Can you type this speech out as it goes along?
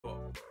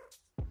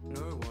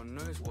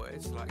knows what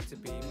it's like to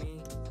be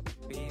me,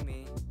 be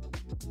me.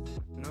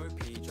 No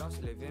P,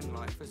 just living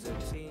life as a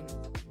teen.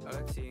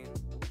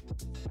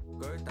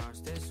 Go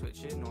downstairs,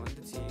 switching on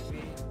the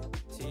TV.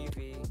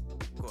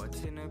 Got a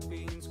tin of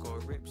beans,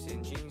 got rips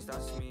in jeans,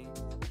 that's me.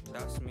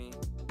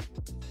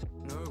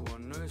 No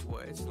one knows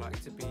what it's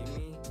like to be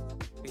me,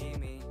 be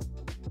me.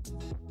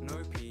 No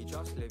P,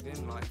 just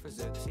living life as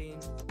a teen.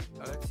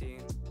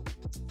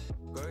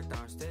 Go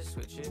downstairs,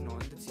 switching on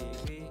the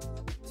TV.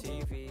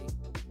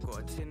 Got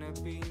a tin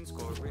of beans,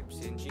 got rips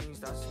in jeans,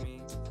 that's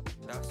me.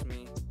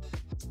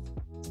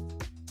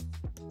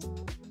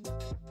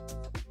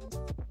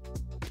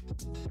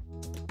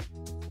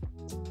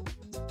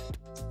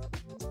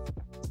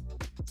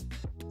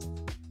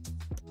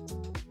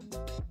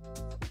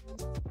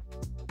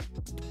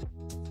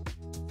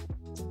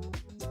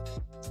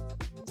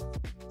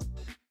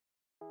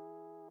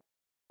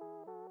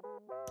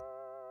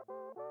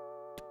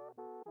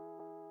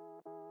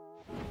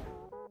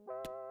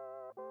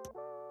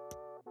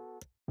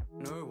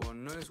 No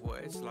one knows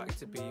what it's like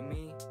to be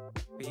me,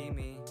 be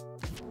me.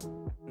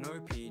 No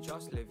P,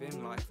 just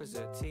living life as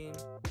a teen.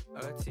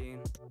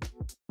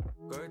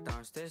 Go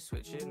downstairs,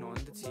 switching on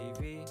the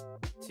TV.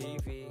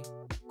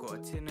 Got a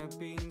tin of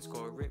beans,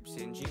 got rips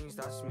in jeans,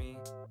 that's me.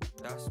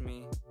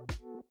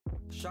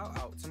 Shout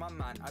out to my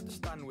man at the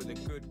stand with the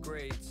good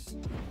grades.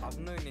 I've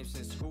known him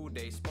since school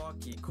days.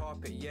 Sparky,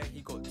 carpet, yeah,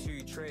 he got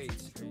 2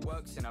 trades.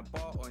 Works in a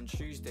bar on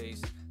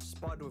Tuesdays.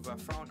 Spud with a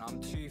frown,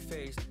 I'm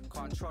two-faced.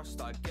 Can't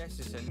trust, I guess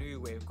it's a new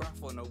wave.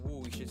 Graph on the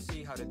wall, you should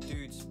see how the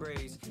dude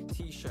sprays.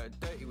 T-shirt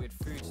dirty with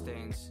food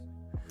stains.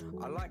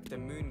 I like the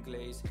moon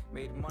glaze.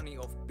 Made money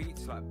off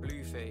beats like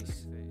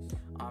Blueface.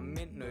 I'm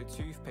mint, no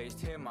toothpaste.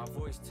 Hear my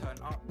voice, turn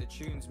up the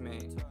tunes,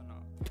 mate.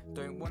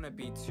 Don't wanna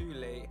be too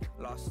late.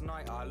 Last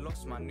night I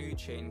lost my new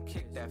chain.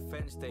 Kicked their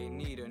fence, they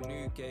need a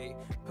new gate.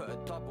 Put a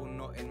double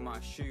knot in my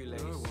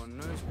shoelace. No one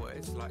knows what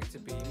it's like to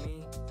be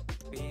me,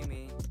 be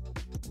me.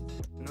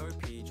 No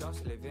P,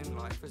 just living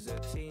life as a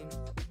teen.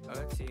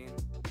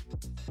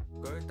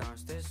 Go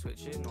downstairs,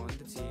 switching on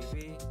the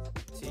TV.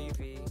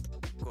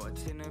 Got a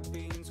tin of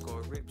beans,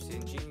 got rips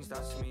in jeans,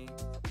 that's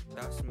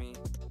me.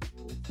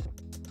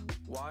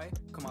 Why?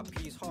 Cause my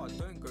P's hard,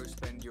 don't go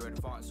spend your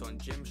advance on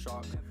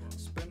Gymshark.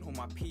 Spent all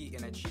my P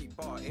in a cheap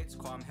bar, it's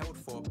calm, held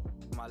for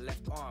my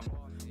left arm.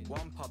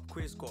 One pub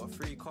quiz, got a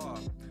free car.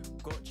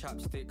 Got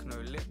chapstick, no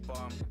lip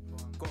balm.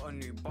 Got a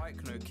new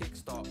bike, no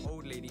kickstart.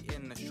 Old lady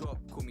in the shop,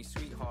 call me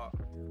sweetheart.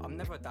 I'm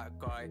never that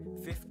guy,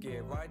 5th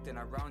gear, riding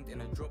around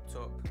in a drop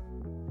top.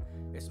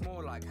 It's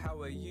more like,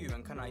 how are you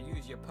and can I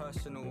use your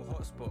personal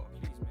hotspot?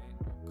 Please,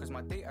 mate. Cause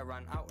my data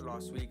ran out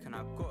last week and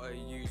I've gotta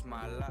use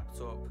my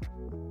laptop.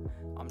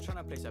 I'm trying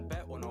to place a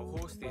bet on a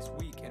horse this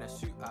week in a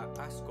suit at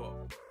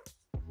Ascot.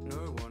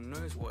 No one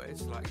knows what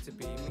it's like to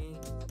be me,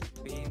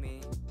 be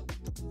me.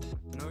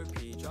 No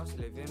P, just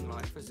living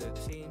life as a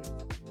teen.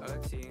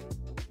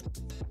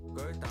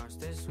 Go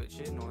downstairs,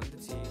 switching on the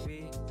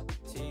TV.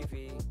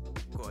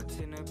 Got a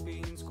tin of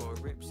beans, got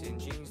rips in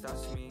jeans,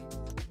 that's me.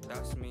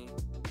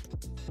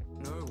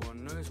 No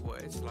one knows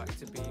what it's like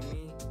to be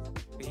me,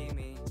 be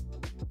me.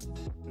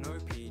 No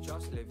P,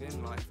 just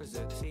living life as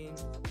a teen.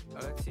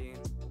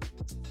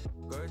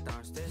 Go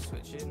downstairs,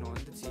 switching on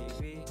the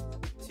TV.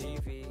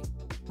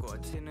 Got a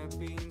tin of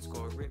beans,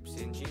 got rips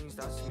in jeans,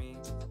 that's me.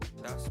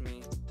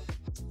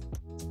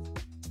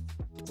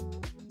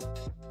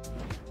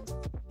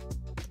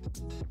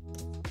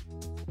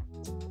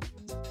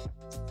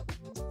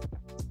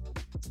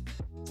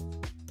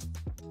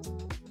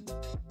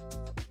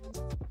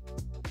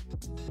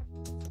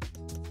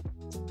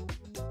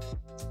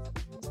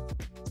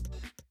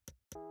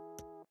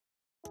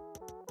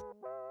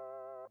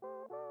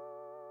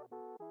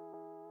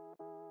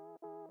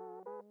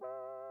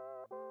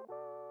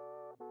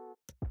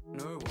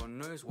 No one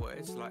knows what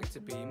it's like to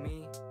be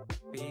me,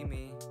 be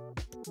me.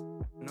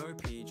 No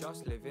P,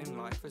 just living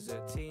life as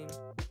a teen.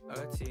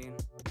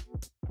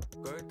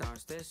 Go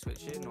downstairs,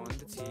 switching on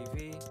the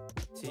TV.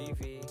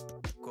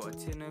 Got a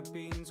tin of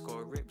beans,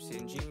 got rips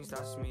in jeans,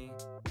 that's me.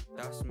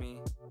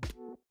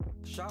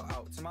 Shout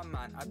out to my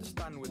man at the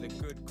stand with the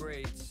good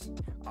grades.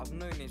 I've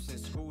known him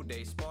since school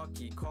days.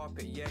 Sparky,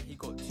 carpet, yeah, he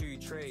got 2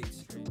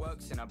 trades.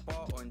 Works in a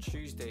bar on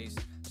Tuesdays.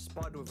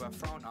 Spud with a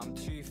frown, I'm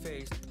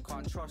two-faced.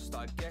 Can't trust,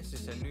 I guess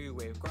it's a new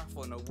wave. Graph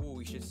on the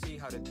wall, you should see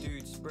how the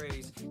dude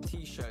sprays.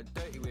 T-shirt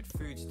dirty with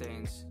food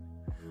stains.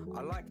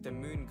 I like the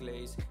moon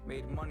glaze.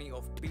 Made money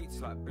off beats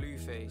like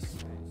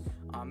Blueface.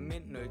 I'm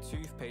mint, no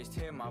toothpaste.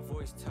 Hear my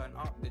voice, turn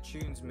up the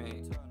tunes,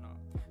 mate.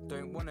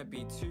 Don't wanna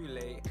be too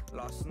late.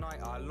 Last night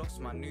I lost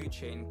my new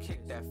chain.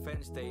 Kicked their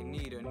fence, they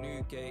need a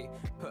new gate.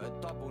 Put a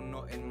double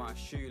knot in my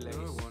shoelace.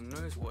 No one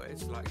knows what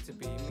it's like to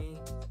be me,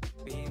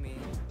 be me.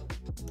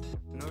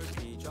 No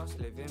P, just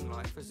living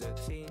life as a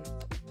teen.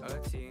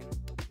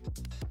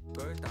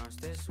 Go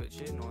downstairs,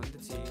 switching on the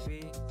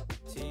TV.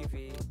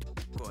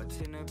 Got a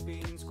tin of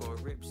beans,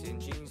 got rips in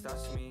jeans,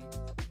 that's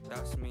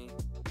me.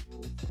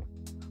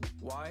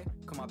 Why?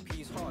 Cause my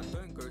P's hard,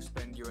 don't go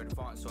spend your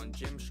advance on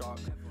Gymshark.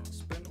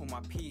 Spent all my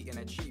P in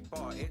a cheap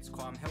bar, it's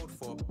calm, held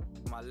for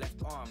my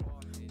left arm.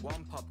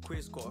 One pub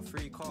quiz, got a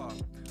free car.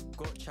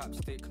 Got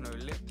chapstick, no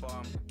lip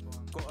balm.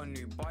 Got a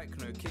new bike,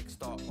 no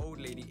kickstart. Old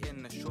lady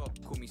in the shop,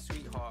 call me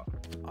sweetheart.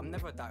 I'm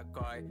never that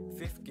guy,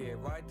 fifth gear,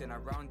 riding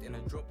around in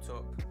a drop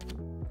top.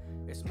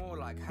 It's more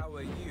like, how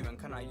are you, and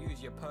can I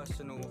use your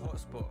personal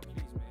hotspot?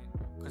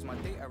 Cause my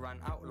data ran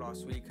out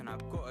last week and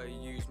I've gotta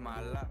use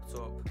my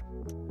laptop.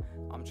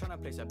 I'm trying to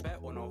place a bet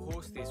on a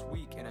horse this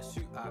week in a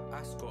suit at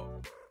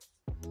Ascot.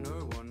 No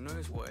one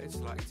knows what it's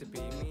like to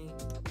be me,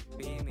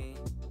 be me.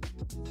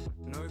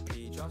 No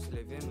P, just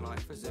living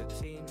life as a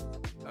teen.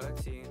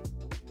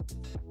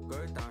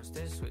 Go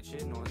downstairs,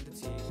 switching on the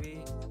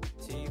TV.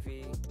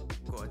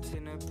 Got a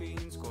tin of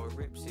beans, got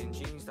rips in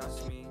jeans,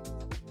 that's me.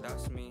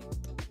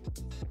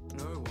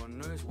 No one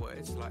knows what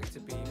it's like to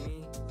be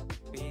me,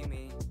 be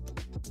me.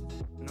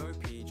 No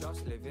P,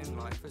 just living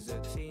life as a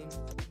teen.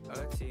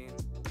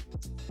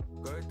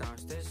 Go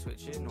downstairs,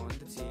 switching on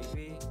the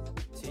TV.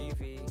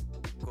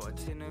 Got a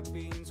tin of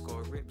beans,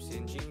 got rips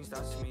in jeans,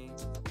 that's me.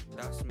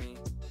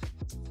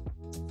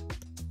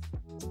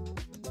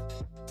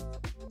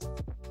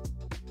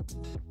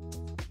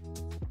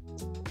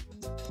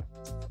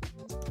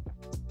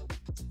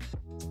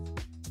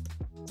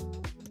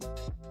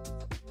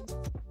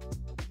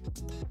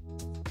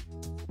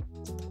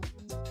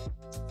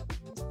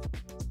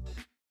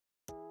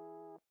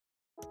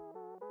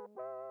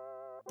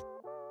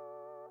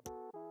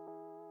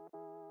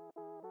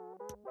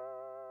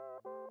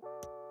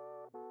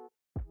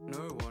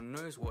 No one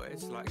knows what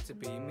it's like to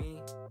be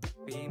me,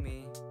 be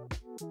me.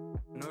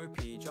 No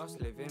P,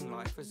 just living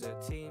life as a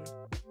teen.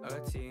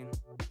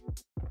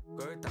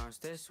 Go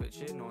downstairs,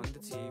 switching on the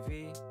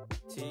TV.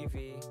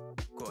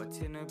 Got a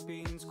tin of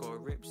beans,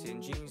 got rips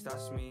in jeans,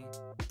 that's me.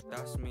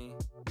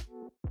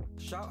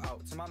 Shout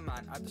out to my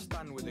man at the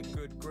stand with the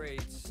good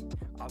grades.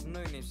 I've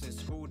known him since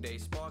school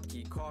days.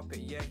 Sparky carpet,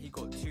 yeah, he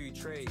got 2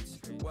 trades.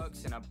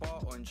 Works in a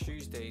bar on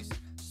Tuesdays.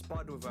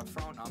 Spud with a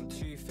frown, I'm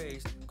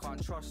two-faced.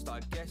 Can't trust,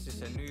 I guess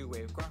it's a new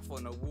wave. Graph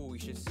on the wall, you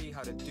should see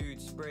how the dude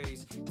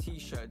sprays.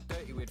 T-shirt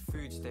dirty with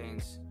food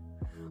stains.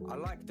 I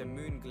like the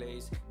moon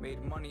glaze,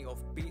 made money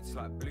off beats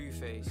like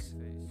Blueface.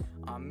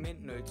 I'm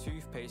mint, no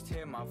toothpaste,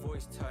 hear my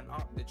voice, turn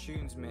up the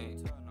tunes,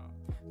 mate.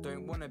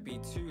 Don't wanna be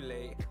too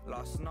late.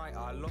 Last night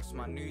I lost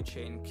my new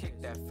chain.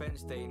 Kicked their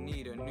fence, they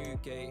need a new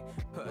gate.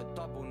 Put a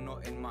double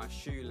knot in my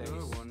shoelace.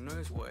 No one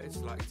knows what it's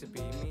like to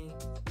be me,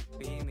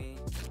 be me.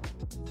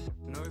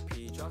 No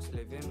P, just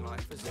living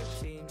life as a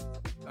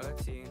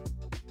teen.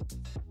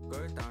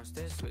 Go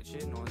downstairs,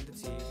 switching on the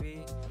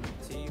TV.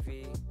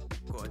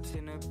 Got a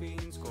tin of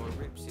beans, got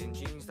rips in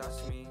jeans,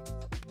 that's me.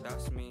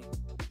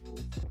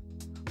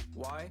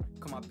 Why?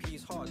 Cause my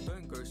P's hard,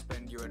 don't go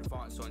spend your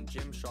advance on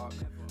Gymshark.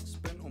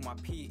 Spent all my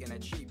P in a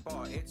cheap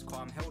bar, it's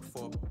calm held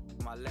for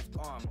my left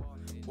arm.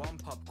 One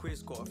pub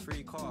quiz, got a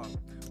free car.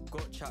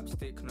 Got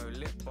chapstick, no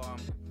lip balm.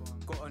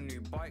 Got a new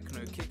bike,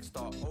 no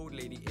kickstart. Old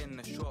lady in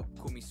the shop,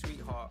 call me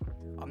sweetheart.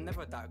 I'm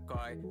never that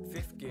guy,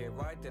 fifth gear,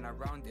 riding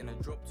around in a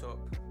drop top.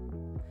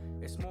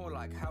 It's more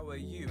like, how are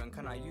you, and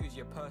can I use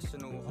your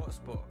personal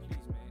hotspot?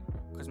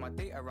 Cause my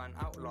data ran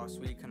out last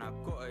week and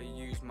I've gotta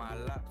use my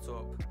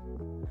laptop.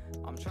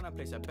 I'm trying to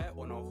place a bet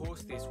on a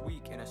horse this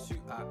week in a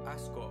suit at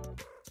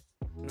Ascot.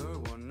 No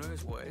one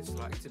knows what it's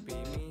like to be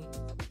me,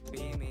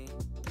 be me.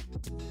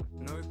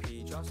 No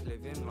P, just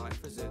living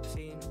life as a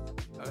teen.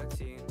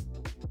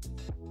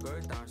 Go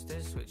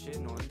downstairs,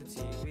 switching on the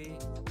TV.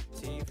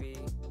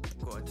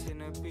 Got a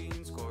tin of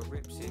beans, got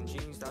rips in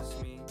jeans,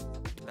 that's me.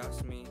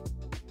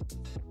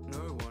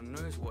 No one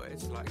knows what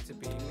it's like to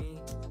be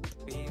me,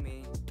 be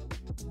me.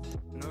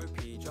 No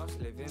P,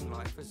 just living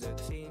life as a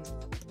teen.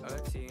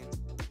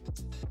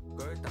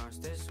 Go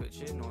downstairs,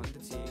 switching on the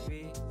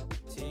TV.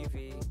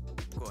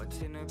 Got a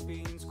tin of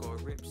beans,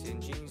 got rips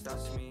in jeans,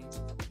 that's me.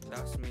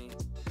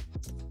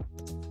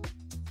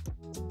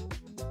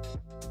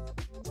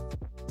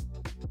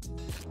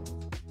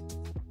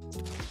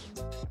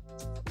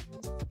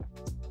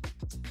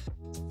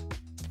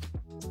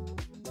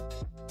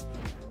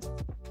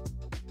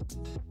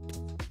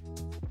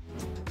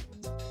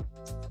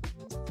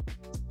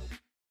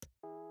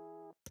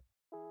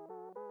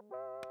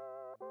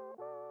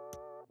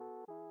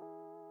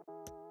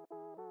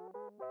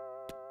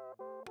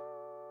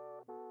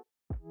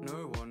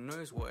 No one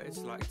knows what it's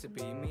like to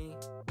be me,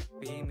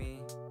 be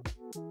me.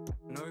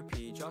 No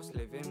P, just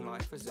living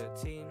life as a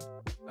teen.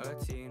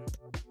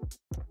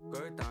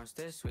 Go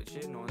downstairs,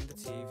 switching on the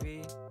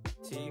TV.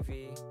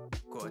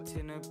 Got a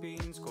tin of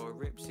beans, got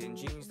rips in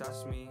jeans,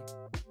 that's me.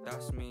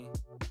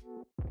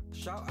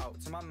 Shout out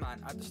to my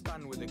man at the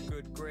stand with the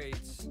good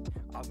grades.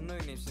 I've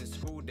known him since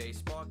school days.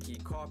 Sparky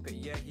carpet,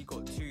 yeah, he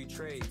got 2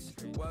 trades.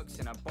 Works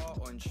in a bar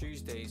on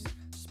Tuesdays.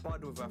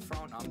 Spud with a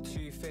frown, I'm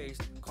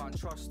two-faced. Can't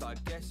trust, I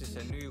guess it's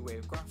a new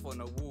wave. Graph on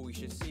the wall, you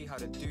should see how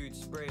the dude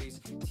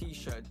sprays.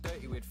 T-shirt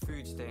dirty with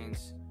food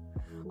stains.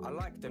 I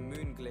like the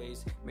moon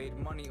glaze, made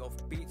money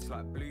off beats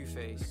like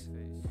Blueface.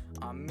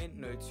 I'm mint,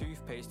 no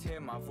toothpaste, hear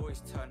my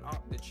voice, turn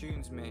up the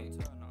tunes,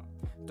 mate.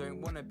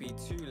 don't wanna be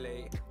too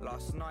late.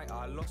 Last night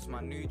I lost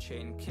my new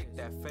chain. Kick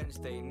their fence,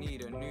 they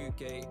need a new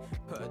gate.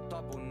 Put a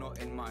double knot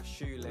in my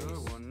shoelace. No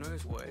one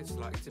knows what it's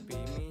like to be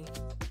me,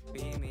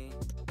 be me.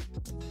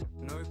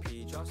 No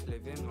P, just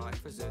living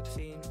life as a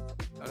teen.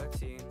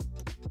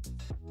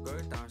 Go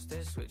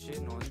downstairs,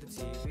 switching on the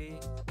TV.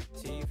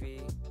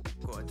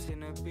 Got a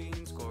tin of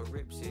beans, got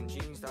rips in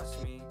jeans, that's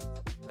me.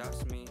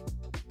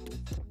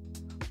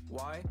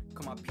 Why?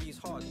 Cause my P's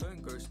hard,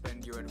 don't go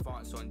spend your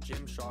advance on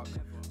Gymshark.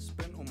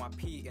 Spent all my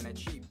P in a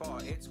cheap bar,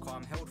 it's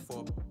calm held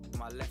for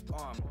my left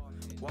arm.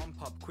 One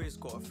pub quiz,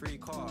 got a free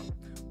car.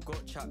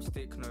 Got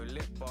chapstick, no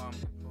lip balm.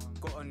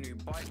 Got a new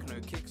bike, no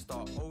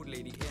kickstart. Old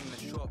lady in the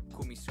shop,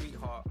 call me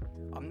sweetheart.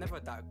 I'm never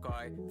that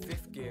guy,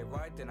 fifth gear,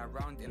 riding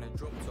around in a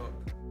drop top.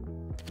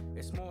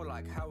 It's more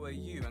like, how are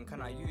you and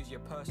can I use your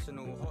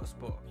personal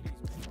hotspot?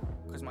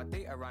 Cause my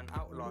data ran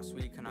out last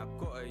week and I've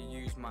gotta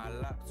use my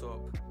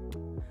laptop.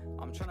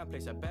 I'm trying to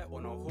place a bet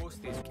on a horse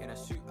disc in a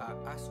suit at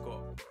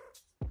Ascot.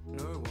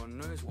 No one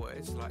knows what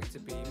it's like to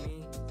be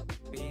me,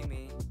 be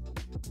me.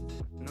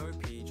 No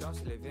P,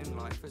 just living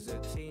life as a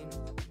teen.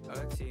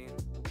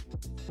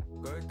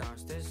 Go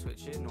downstairs,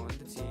 switching on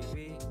the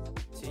TV.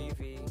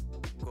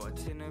 Got a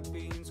tin of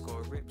beans,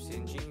 got rips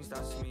in jeans,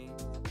 that's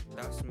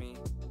me.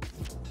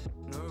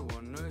 No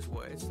one knows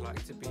what it's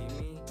like to be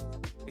me,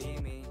 be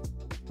me.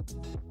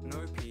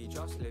 No P,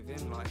 just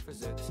living life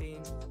as a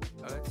teen.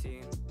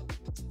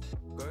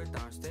 Go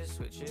downstairs,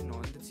 switching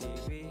on the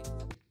TV.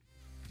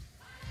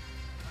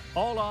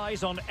 All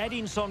eyes on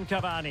Edinson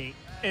Cavani,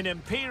 in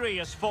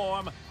imperious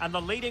form and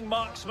the leading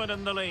marksman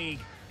in the league.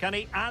 Can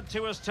he add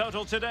to his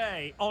total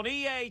today on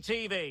EA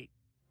TV?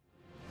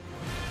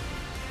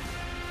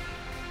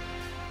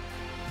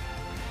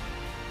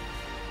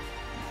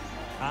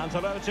 And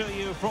hello to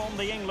you from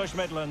the English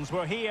Midlands.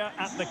 We're here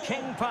at the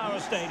King Power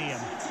Stadium.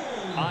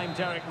 I'm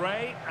Derek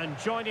Ray, and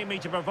joining me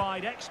to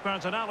provide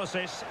expert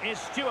analysis is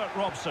Stuart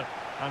Robson.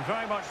 I'm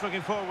very much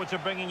looking forward to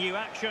bringing you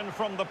action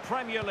from the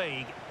Premier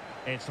League.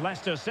 It's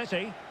Leicester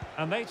City,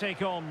 and they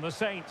take on the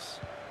Saints.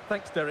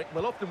 Thanks, Derek.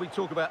 Well, often we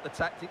talk about the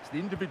tactics, the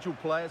individual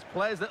players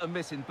that are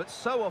missing, but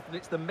so often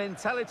it's the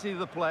mentality of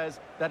the players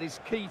that is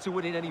key to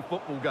winning any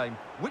football game.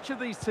 Which of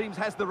these teams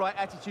has the right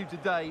attitude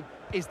today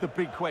is the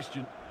big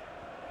question.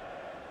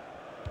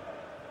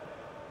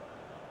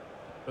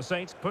 The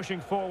Saints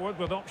pushing forward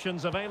with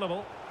options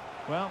available.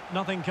 Well,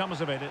 nothing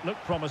comes of it. It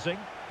looked promising.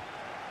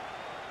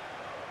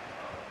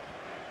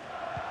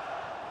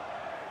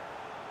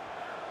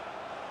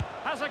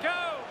 Has a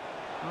go!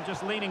 Well,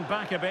 just leaning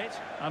back a bit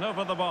and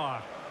over the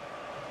bar.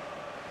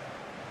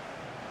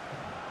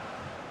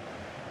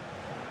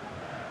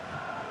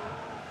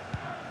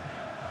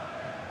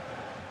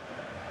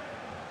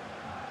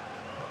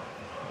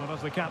 Well,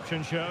 as the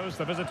caption shows,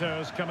 the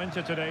visitors come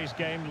into today's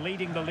game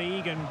leading the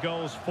league in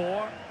goals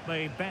for.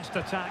 The best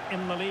attack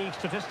in the league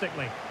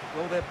statistically.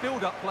 Well, their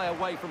build-up play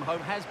away from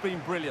home has been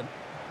brilliant.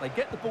 They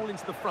get the ball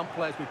into the front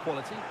players with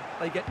quality.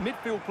 They get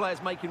midfield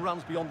players making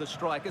runs beyond the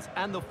strikers,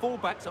 and the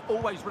fullbacks are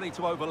always ready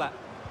to overlap.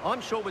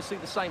 I'm sure we'll see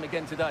the same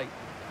again today.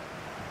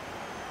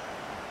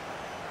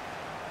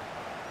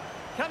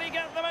 Can he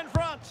get them in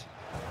front?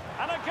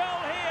 And a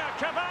goal here,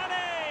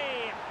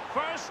 Cavani!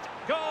 First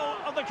goal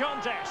of the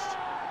contest.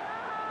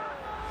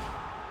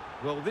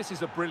 Well, this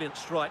is a brilliant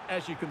strike,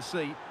 as you can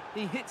see.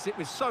 He hits it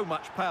with so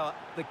much power.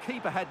 The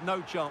keeper had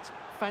no chance.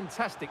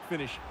 Fantastic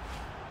finish.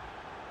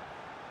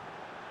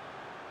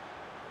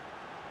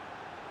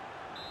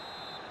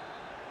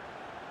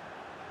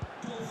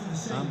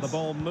 And the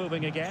ball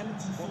moving again.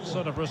 What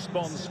sort of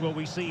response will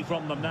we see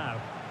from them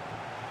now?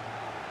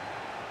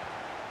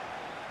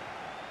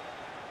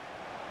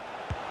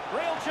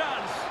 Real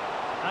chance.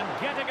 And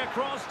getting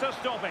across to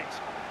stop it.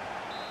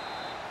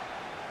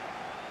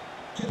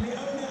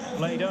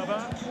 Played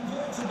over.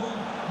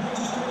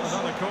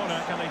 Another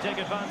corner. Can they take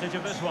advantage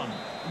of this one?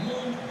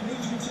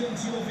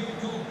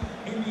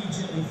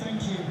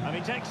 And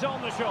he takes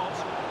on the shot.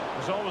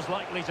 It's always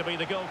likely to be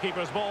the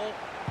goalkeeper's ball.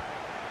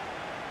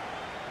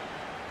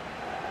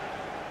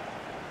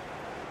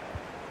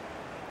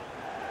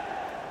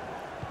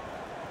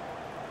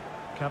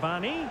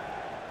 Cavani.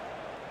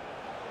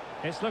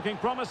 It's looking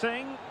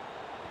promising.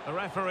 The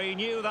referee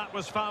knew that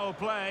was foul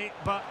play,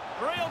 but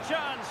real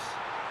chance.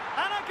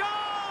 And a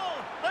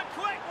goal! The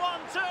quick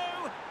one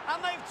too!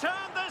 And they've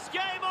turned this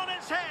game on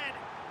its head.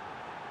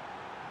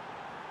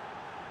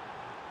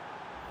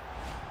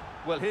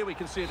 Well, here we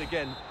can see it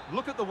again.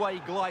 Look at the way he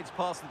glides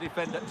past the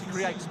defender to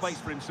create space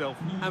for himself.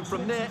 And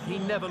from there, he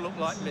never looked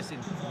like missing.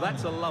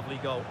 That's a lovely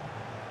goal.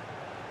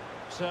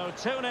 So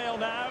 2-0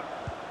 now.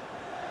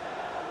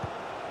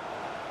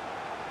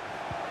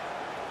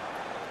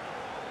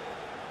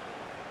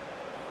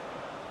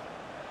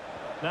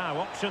 Now,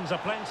 options are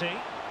plenty.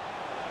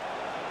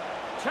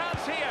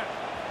 Chance here.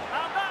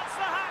 And that's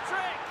the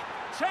hat-trick.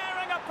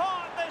 Tearing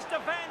apart this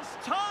defence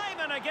time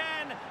and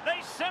again.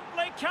 They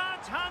simply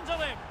can't handle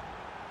him.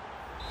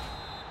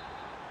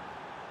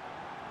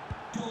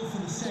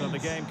 So the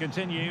game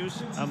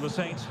continues, and the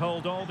Saints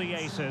hold all the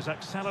aces,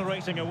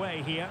 accelerating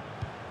away here.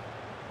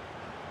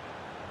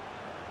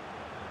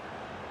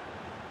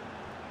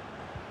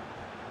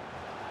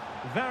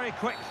 Very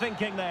quick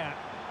thinking there.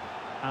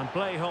 And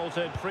play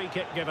halted, free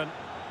kick given.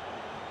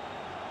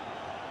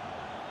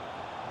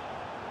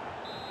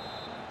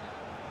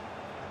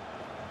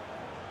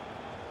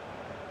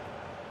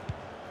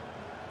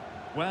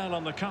 Well,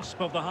 on the cusp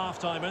of the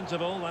half-time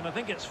interval, and I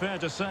think it's fair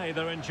to say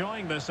they're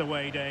enjoying this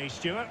away day.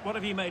 Stuart, what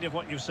have you made of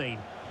what you've seen?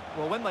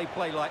 Well, when they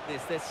play like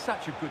this, they're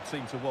such a good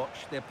team to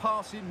watch. Their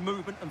passing,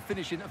 movement and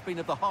finishing have been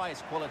of the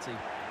highest quality.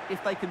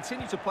 If they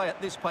continue to play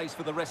at this pace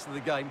for the rest of the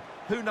game,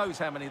 who knows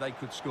how many they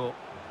could score.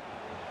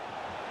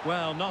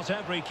 Well, not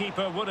every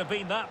keeper would have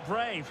been that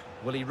brave.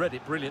 Well, he read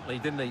it brilliantly,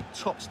 didn't he?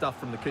 Top stuff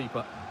from the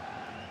keeper.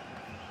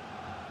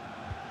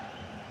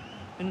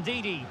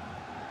 Ndidi.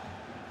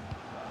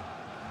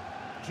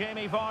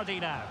 Jamie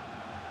Vardy now.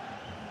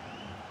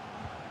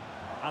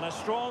 And a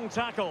strong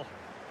tackle.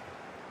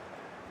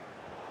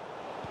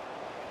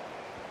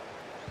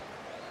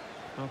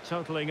 Well,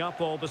 totalling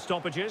up all the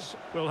stoppages,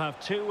 we'll have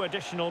 2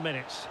 additional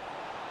minutes.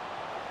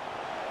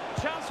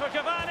 Chance for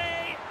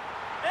Cavani!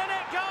 In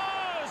it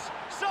goes!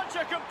 Such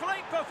a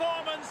complete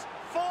performance.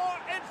 4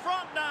 in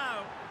front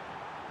now.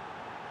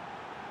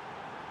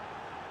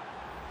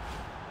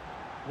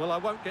 Well, I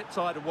won't get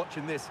tired of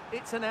watching this.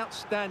 It's an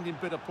outstanding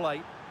bit of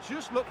play.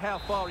 Just look how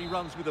far he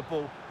runs with the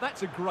ball.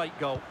 That's a great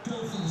goal.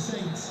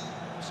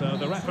 So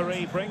the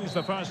referee brings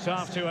the first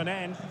half to an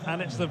end,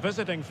 and it's the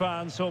visiting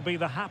fans who'll be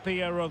the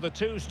happier of the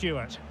two,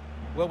 Stuart.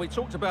 Well, we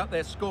talked about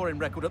their scoring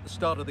record at the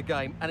start of the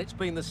game, and it's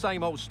been the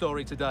same old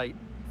story today.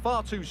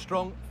 Far too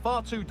strong,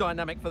 far too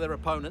dynamic for their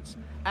opponents,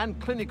 and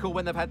clinical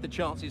when they've had the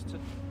chances to...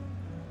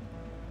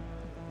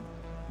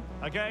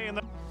 Again,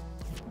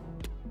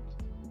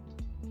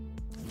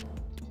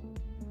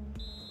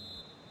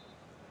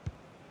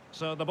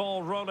 so the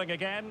ball rolling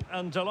again,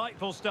 and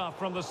delightful stuff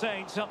from the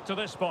Saints up to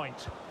this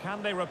point.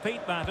 Can they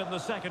repeat that in the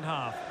second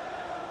half?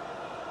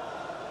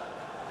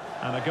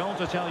 And a goal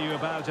to tell you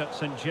about at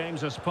St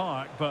James's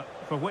Park, but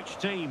for which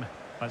team?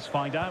 Let's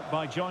find out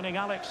by joining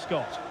Alex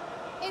Scott.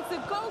 It's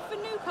a goal for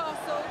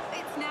Newcastle.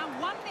 It's now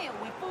 1-0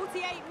 with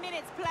 48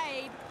 minutes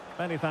played.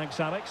 Many thanks,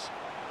 Alex.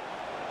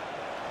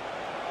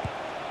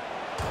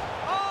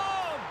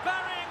 Oh,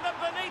 burying them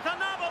beneath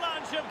an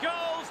avalanche of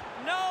goals.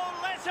 No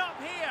let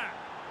up here.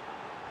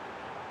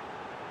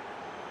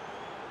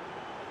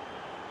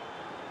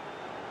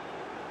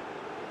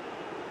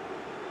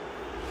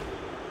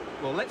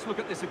 Well, let's look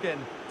at this again.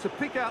 To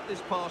pick out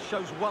this pass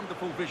shows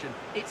wonderful vision.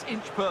 It's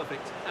inch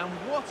perfect. And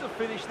what a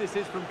finish this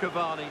is from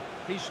Cavani.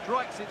 He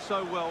strikes it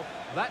so well.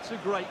 That's a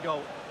great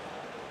goal.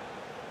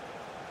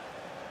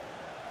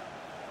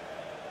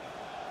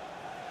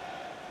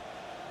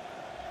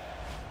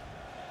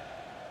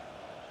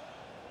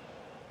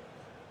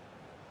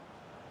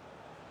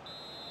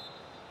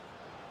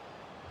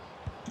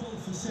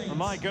 Oh,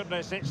 my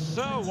goodness, it's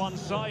so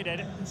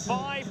one-sided.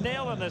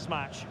 5-0 in this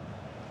match.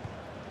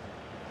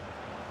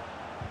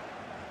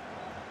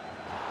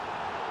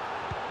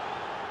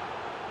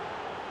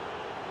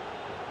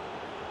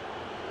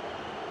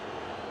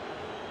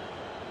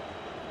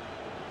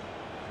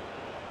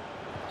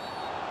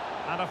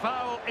 And a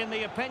foul in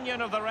the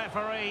opinion of the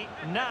referee.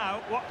 Now,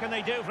 what can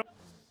they do from...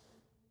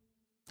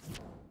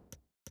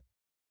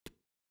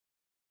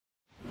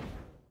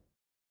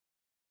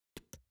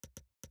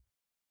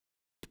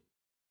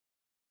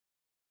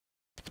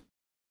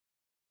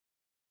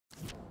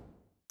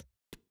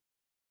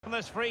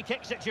 this free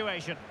kick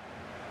situation?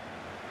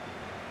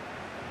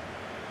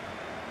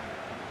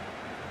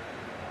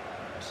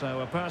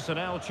 So a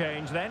personnel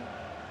change then.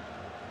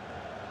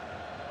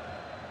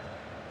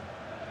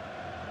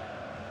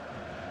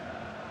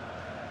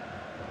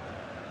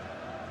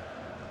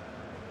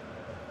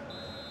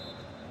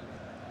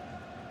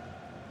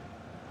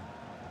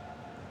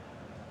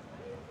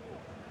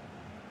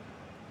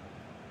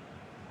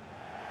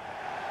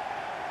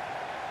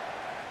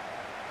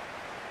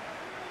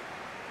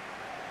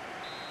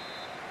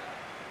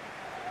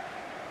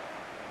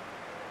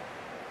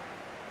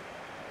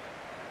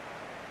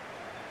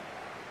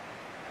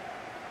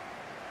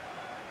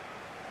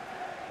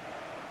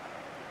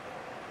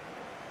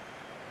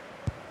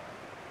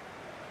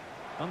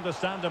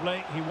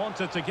 Understandably, he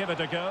wanted to give it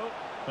a go,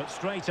 but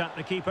straight at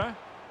the keeper.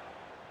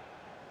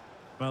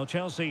 Well,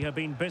 Chelsea have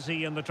been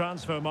busy in the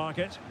transfer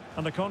market,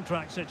 and the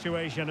contract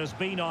situation has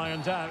been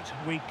ironed out.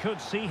 We could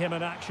see him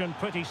in action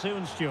pretty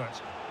soon,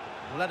 Stuart.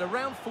 Well, at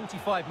around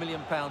 £45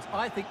 million,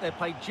 I think they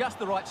paid just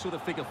the right sort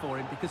of figure for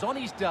him, because on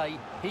his day,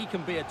 he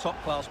can be a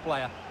top-class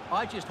player.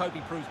 I just hope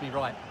he proves me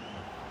right.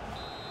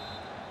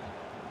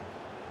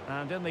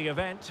 And in the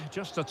event,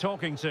 just a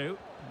talking to,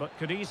 but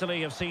could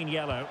easily have seen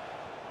yellow.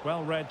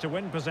 Well read to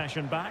win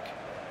possession back.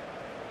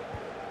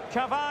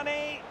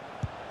 Cavani!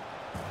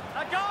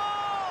 A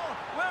goal!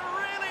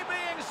 We're really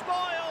being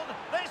spoiled!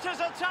 This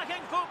is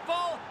attacking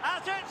football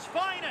at its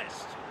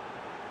finest!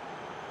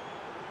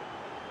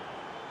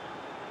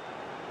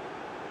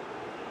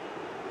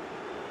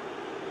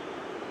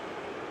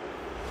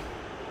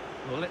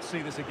 Well, let's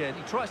see this again.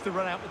 He tries to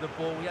run out with the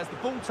ball. He has the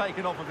ball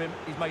taken off of him.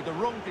 He's made the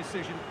wrong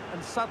decision,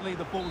 and suddenly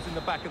the ball's in the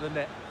back of the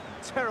net.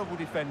 Terrible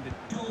defending.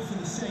 Goal for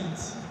the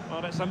Saints.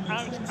 Well, it's an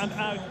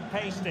out-and-out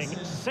pasting.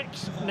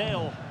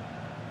 6-0.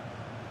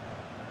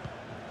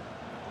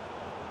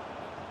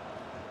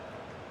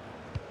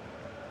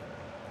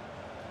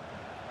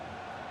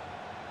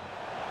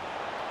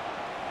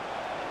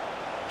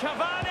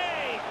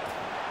 Cavani!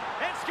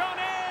 It's gone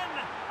in!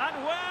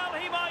 And well,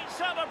 he might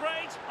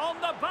celebrate on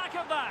the back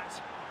of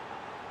that.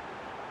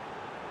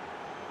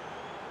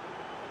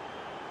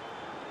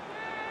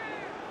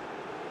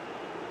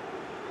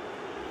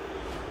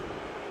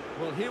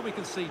 Well, here we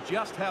can see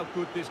just how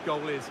good this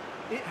goal is.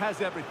 It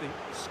has everything.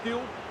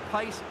 Skill,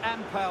 pace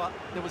and power.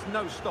 There was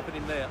no stopping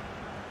him there.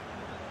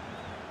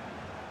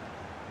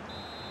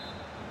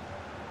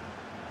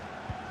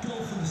 Goal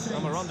for the Saints.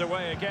 And we're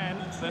underway again.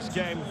 This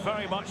game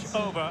very much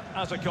over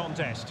as a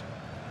contest.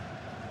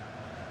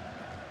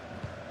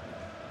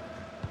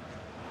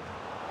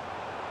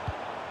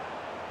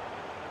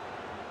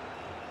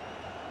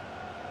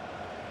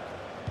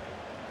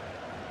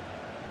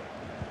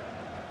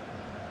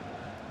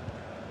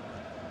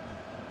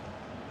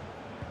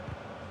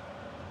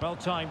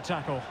 Well-timed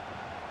tackle.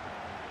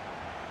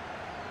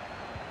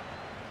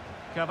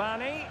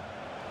 Cavani.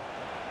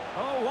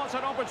 Oh, what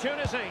an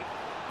opportunity.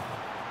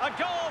 A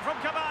goal from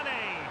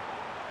Cavani.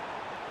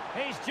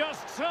 He's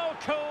just so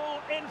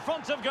cool in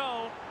front of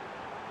goal.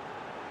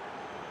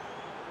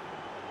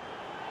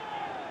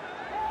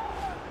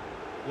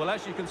 Well,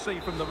 as you can see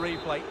from the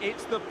replay,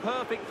 it's the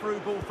perfect through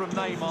ball from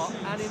Neymar,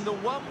 and in the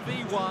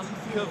 1v1,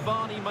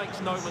 Cavani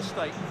makes no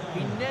mistake.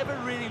 He never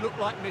really looked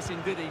like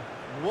missing, did he?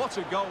 What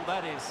a goal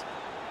that is.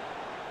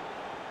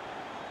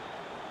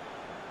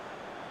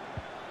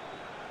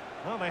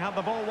 Well, they have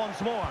the ball once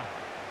more.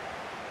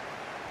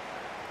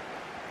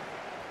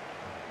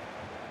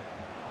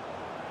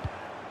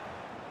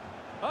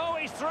 Oh,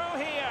 he's through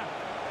here.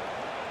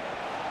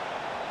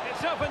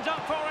 It's opened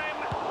up for him.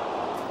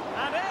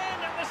 And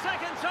in at the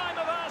second time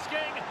of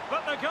asking,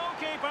 but the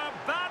goalkeeper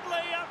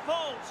badly at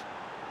fault.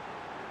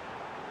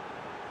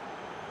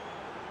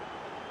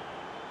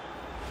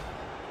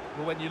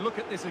 Well, when you look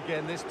at this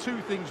again, there's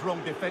two things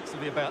wrong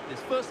defensively about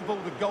this. First of all,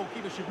 the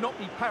goalkeeper should not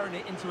be parrying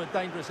it into a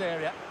dangerous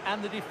area,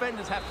 and the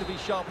defenders have to be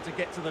sharper to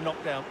get to the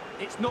knockdown.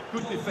 It's not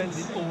good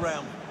defending all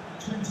round.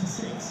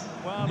 26.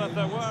 Well, if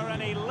there were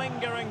any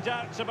lingering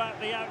doubts about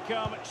the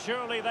outcome,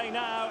 surely they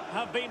now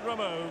have been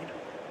removed.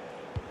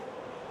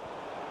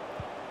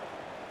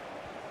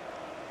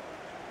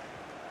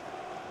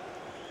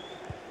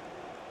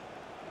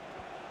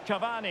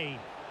 Cavani.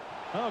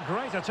 Oh,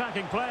 great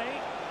attacking play.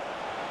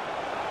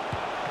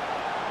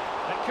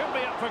 It could be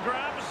up for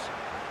grabs.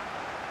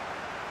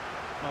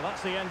 Well,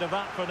 that's the end of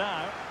that for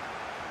now.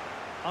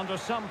 Under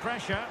some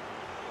pressure.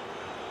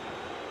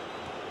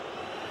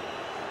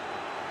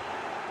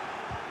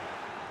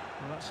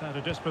 Well, that's how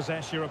to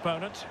dispossess your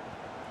opponent.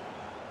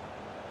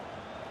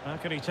 How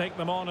can he take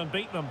them on and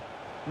beat them?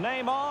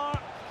 Neymar.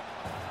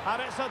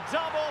 And it's a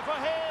double for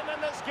him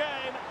in this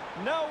game.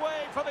 No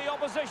way for the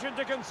opposition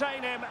to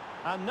contain him.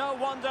 And no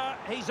wonder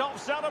he's off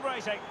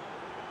celebrating.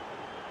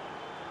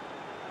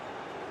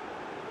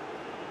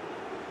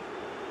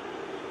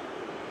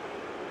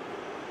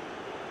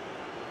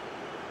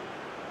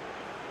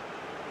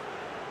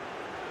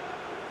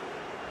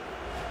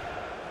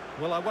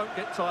 Well, I won't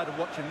get tired of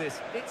watching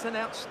this. It's an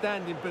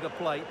outstanding bit of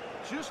play.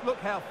 Just look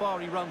how far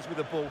he runs with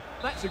the ball.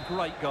 That's a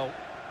great goal.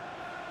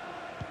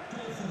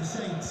 Goal for the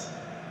Saints.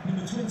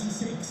 Number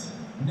 26,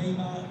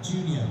 Neymar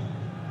Jr.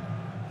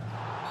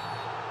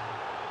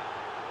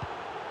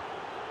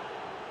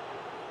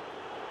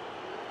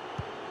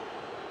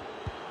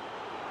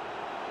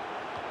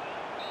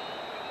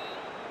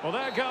 Well,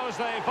 there goes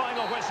the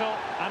final whistle,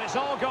 and it's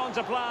all gone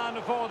to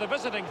plan for the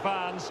visiting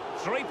fans.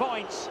 3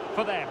 points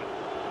for them.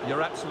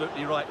 You're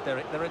absolutely right,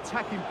 Derek. Their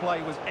attacking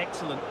play was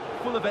excellent,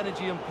 full of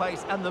energy and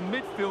pace, and the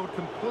midfield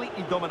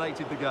completely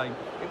dominated the game.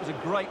 It was a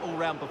great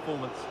all-round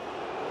performance.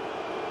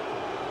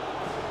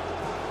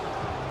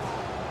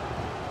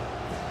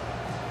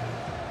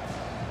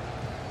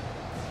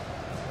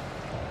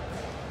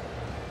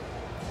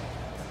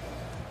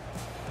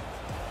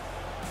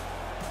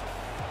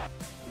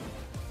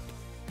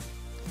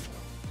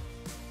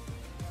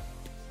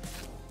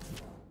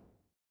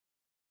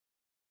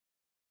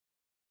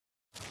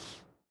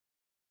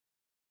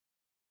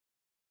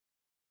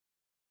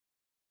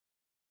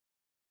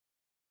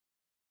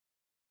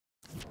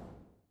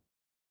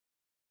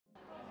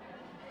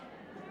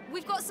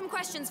 We've got some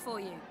questions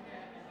for you.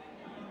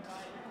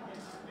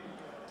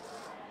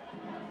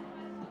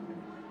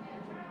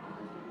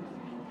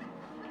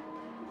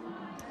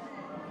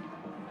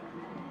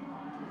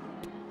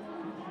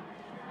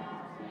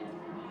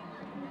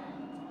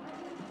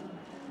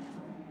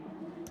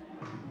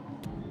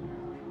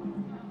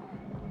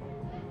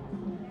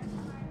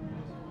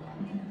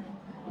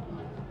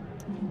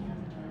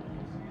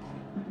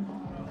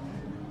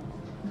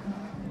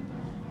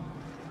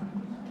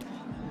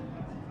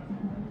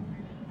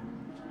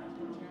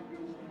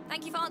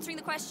 Thank you for answering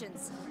the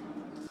questions.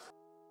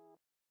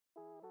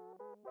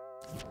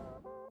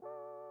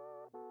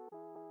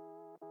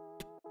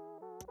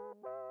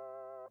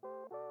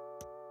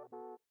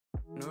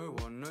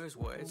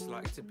 it's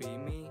like to be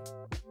me,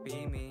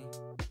 be me.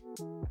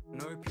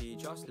 No P,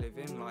 just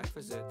living life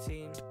as a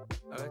teen,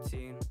 a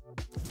teen.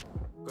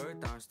 Go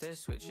downstairs,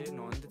 switching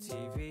on the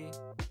TV,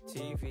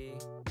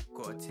 TV.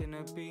 Got a tin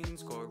of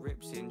beans, got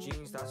rips in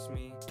jeans, that's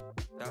me,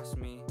 that's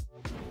me.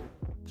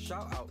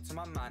 Shout out to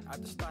my man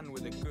at the stand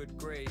with the good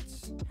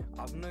grades.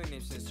 I've known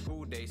him since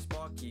school days.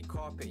 Sparky,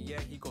 carpet, yeah,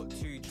 he got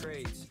 2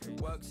 trades.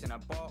 Works in a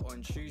bar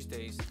on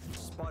Tuesdays.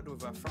 Spud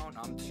with a frown,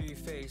 I'm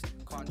two-faced.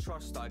 Can't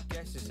trust, I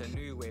guess it's a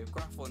new wave.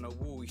 Graph on the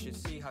wall, you should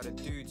see how the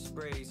dude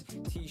sprays.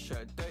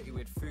 T-shirt dirty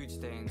with food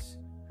stains.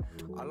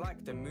 I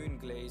like the moon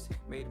glaze,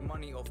 made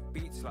money off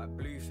beats like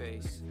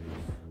Blueface.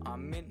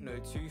 I'm mint, no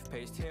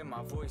toothpaste, hear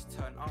my voice,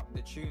 turn up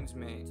the tunes,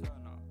 mate.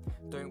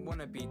 Don't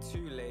wanna be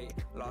too late.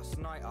 Last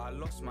night I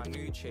lost my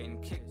new chain.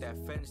 Kicked their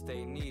fence,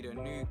 they need a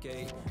new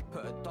gate.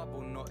 Put a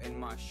double knot in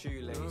my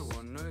shoelace. No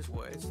one knows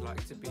what it's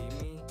like to be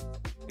me,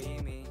 be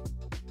me.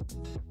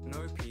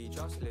 No P,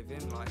 just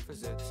living life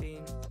as a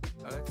teen,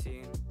 a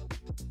teen.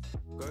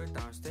 Go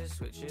downstairs,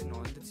 switching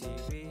on the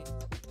TV,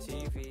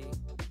 TV.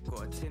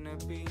 Got a tin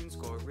of beans,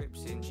 got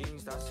rips in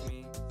jeans, that's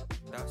me,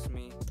 that's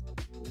me.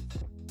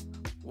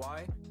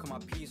 Why? Cause my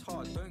P's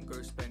hard, don't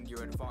go spend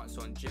your advance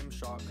on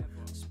Gymshark.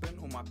 Spent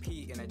all my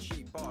P in a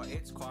cheap bar,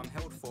 it's calm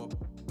held for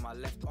my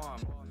left arm.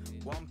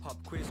 One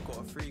pub quiz, got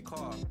a free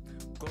car.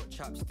 Got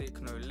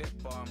chapstick, no lip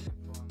balm.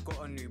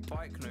 Got a new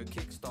bike, no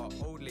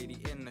kickstart. Old lady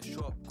in the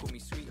shop, call me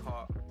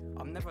sweetheart.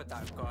 I'm never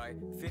that guy,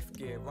 5th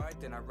gear,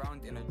 riding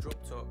around in a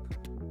drop top.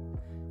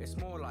 It's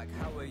more like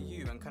how are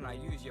you and can I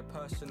use your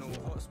personal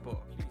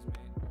hotspot?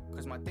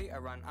 Cause my data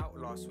ran out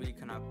last week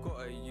and I've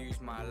gotta use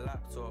my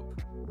laptop.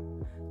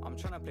 I'm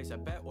trying to place a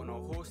bet on a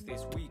horse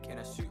this week in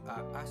a suit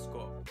at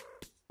Ascot.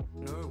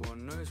 No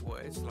one knows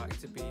what it's like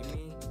to be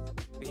me,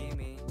 be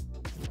me.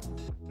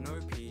 No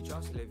P,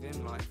 just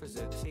living life as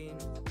a teen,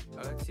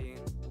 a teen.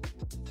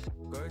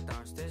 Go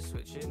downstairs,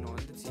 switching on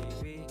the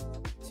TV,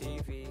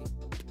 TV.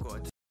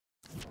 Got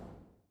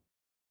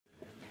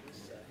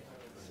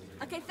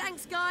Okay,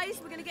 thanks guys.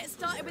 We're going to get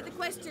started with the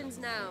questions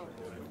now.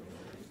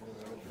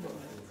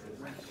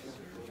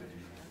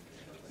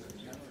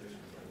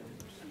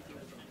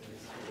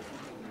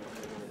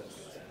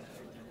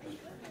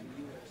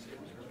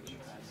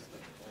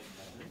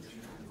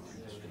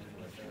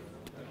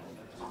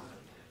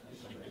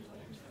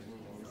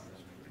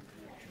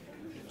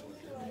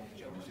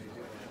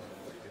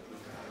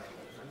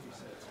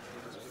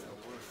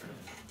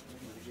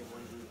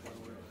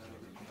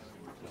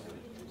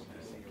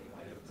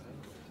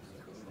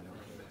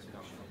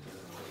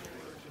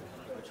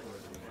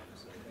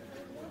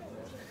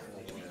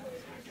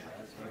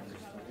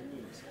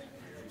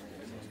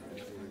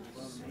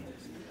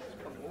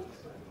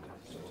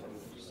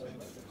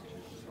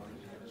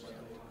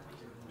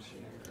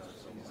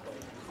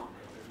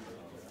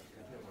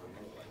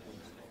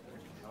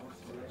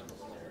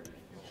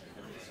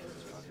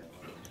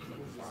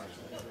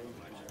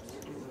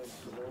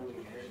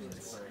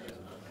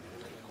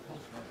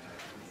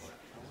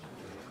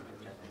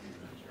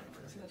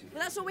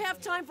 Well, that's all we have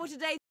time for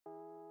today.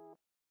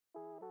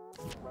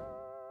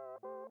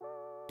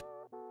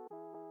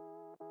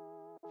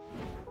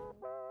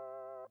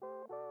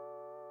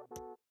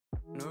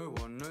 no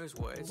one knows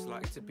what it's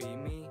like to be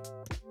me,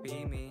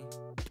 be me.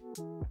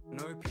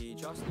 No P,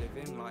 just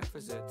living life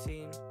as a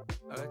teen,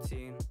 a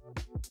teen.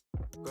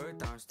 Go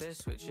downstairs,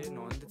 switching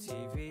on the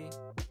TV,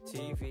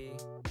 TV.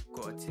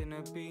 Got a tin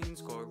of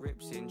beans, got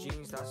rips in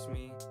jeans, that's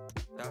me,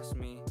 that's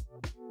me.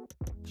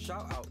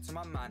 Shout out to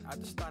my man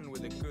at the stand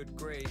with the good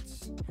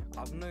grades.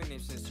 I've known him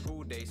since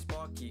school days.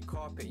 Sparky,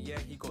 carpet, yeah,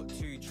 he got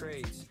 2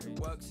 trades.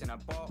 Works in a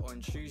bar on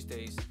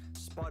Tuesdays.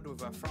 Spud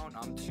with a frown,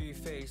 I'm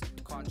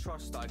two-faced. Can't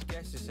trust, I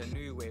guess it's a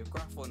new wave.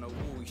 Graph on the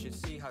wall, you should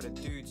see how the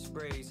dude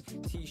sprays.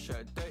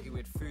 T-shirt dirty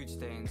with food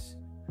stains.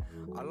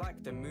 I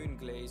like the moon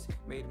glaze,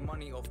 made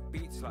money off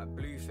beats like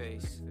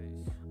Blueface.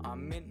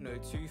 I'm mint, no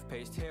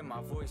toothpaste, hear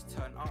my voice,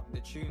 turn up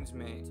the tunes,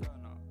 mate.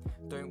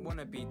 Don't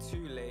wanna be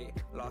too late.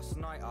 Last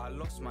night I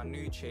lost my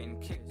new chain.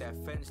 Kicked their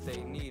fence, they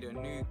need a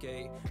new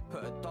gate.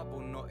 Put a double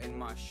knot in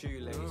my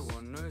shoelace. No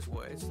one knows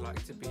what it's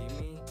like to be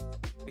me,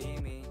 be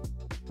me.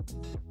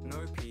 No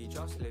P,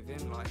 just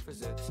living life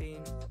as a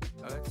teen,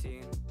 a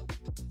teen.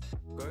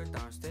 Go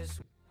downstairs.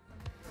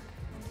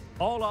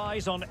 All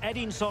eyes on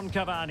Edinson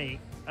Cavani.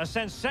 A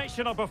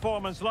sensational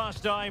performance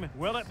last time.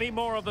 Will it be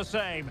more of the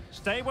same?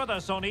 Stay with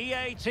us on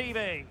EA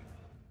TV.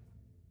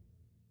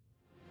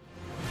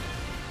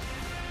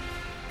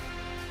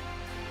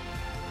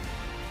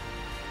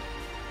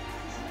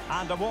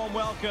 And a warm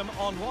welcome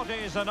on what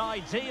is an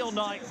ideal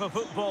night for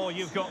football,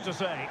 you've got to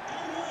say.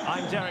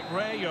 I'm Derek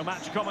Ray, your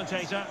match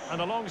commentator,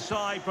 and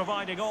alongside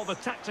providing all the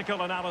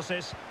tactical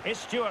analysis is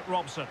Stuart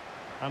Robson.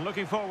 And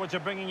looking forward to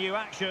bringing you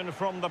action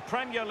from the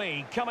Premier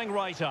League coming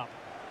right up.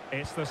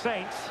 It's the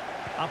Saints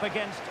up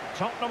against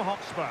Tottenham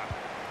Hotspur.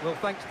 Well,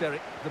 thanks,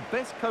 Derek. The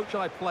best coach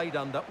I played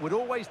under would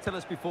always tell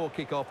us before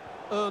kick-off,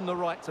 earn the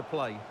right to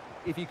play.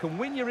 If you can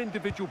win your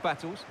individual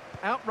battles,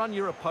 outrun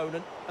your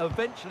opponent,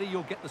 eventually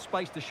you'll get the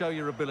space to show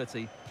your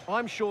ability.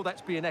 I'm sure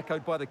that's being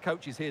echoed by the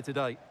coaches here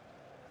today.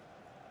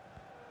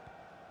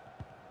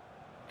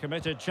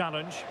 Committed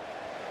challenge.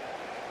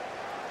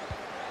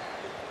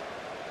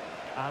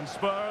 And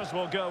Spurs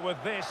will go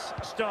with this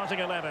starting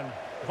 11.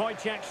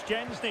 Wojciech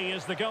Szczęsny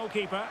is the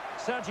goalkeeper.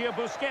 Sergio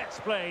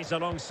Busquets plays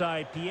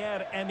alongside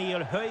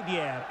Pierre-Emile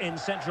Højbjerg in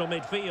central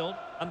midfield.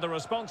 And the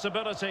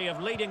responsibility of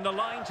leading the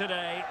line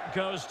today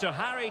goes to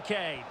Harry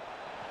Kane.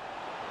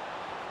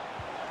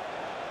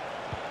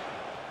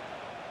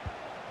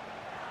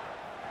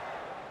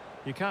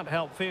 You can't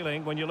help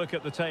feeling when you look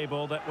at the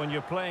table that when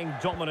you're playing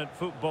dominant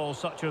football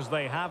such as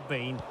they have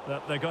been,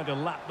 that they're going to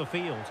lap the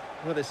field.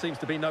 Well, there seems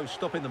to be no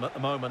stopping them at the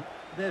moment.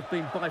 They've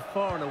been by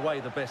far and away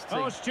the best team.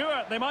 Oh,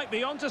 Stuart, they might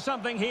be onto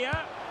something here.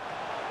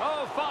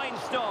 Oh, fine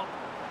stop.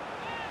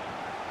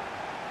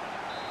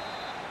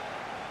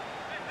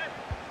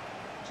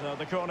 So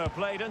the corner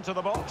played into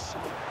the box.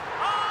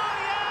 Oh,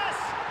 yes!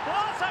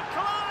 What a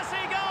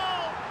classy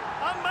goal!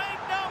 And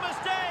make no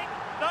mistake,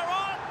 there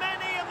aren't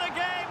many in the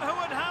game who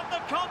would have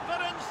the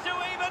confidence to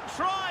even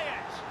try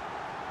it.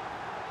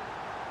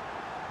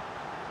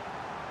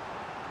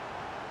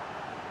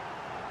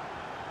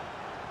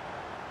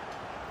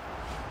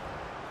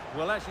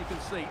 Well, as you can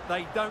see,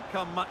 they don't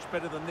come much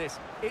better than this.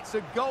 It's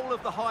a goal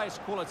of the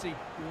highest quality.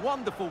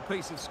 Wonderful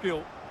piece of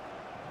skill.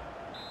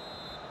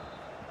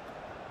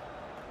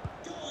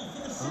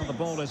 Well, the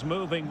ball is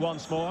moving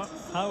once more.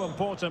 How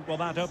important will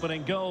that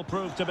opening goal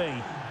prove to be?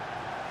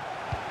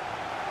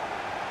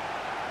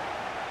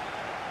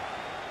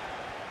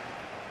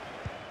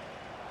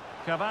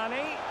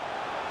 Cavani.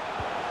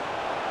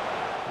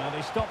 Now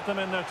they stopped them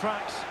in their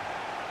tracks.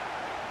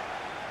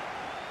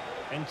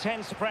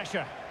 Intense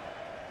pressure.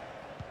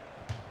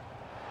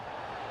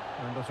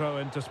 And the throw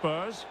into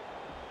Spurs.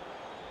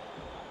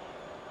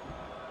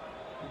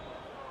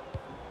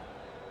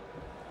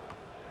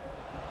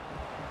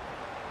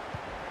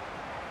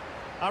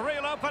 A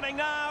real opening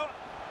now.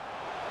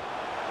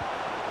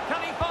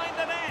 Can he find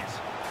the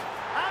net?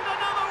 And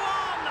another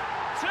one!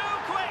 Two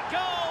quick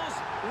goals.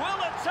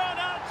 Will it turn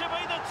out to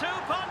be the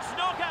two-punch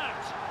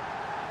knockout?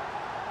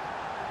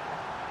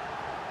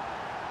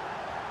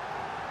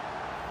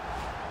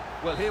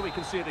 Well, here we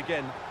can see it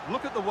again.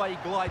 Look at the way he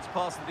glides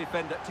past the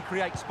defender to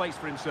create space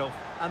for himself.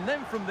 And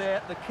then from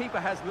there, the keeper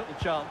has little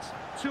chance.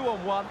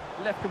 2-on-1,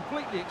 left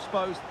completely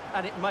exposed,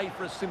 and it made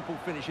for a simple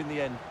finish in the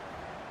end.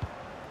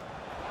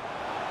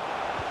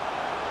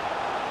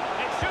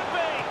 It should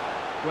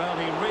be. Well,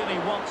 he really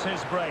wants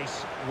his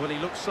brace. Well, he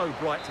looks so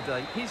bright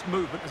today. His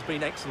movement has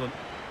been excellent.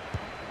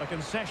 A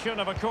concession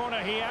of a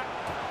corner here.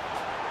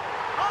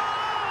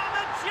 Oh,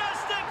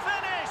 majestic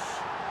finish!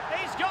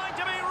 He's going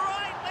to be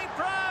rightly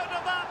proud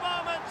of that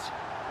moment.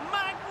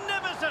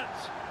 Magnificent!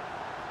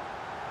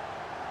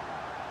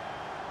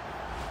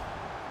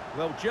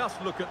 Well,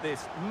 just look at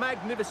this.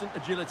 Magnificent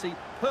agility,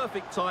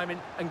 perfect timing,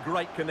 and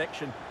great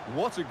connection.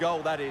 What a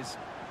goal that is.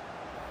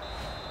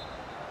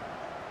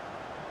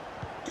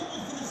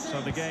 So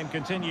the game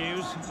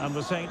continues, and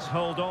the Saints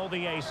hold all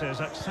the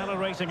aces,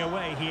 accelerating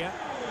away here.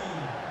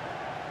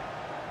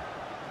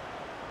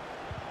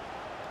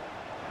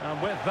 And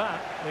with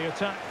that, the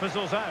attack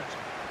fizzles out.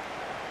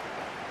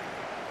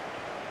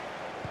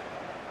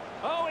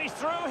 Oh, he's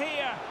through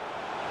here.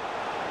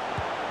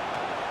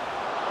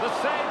 The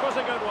save was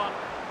a good one.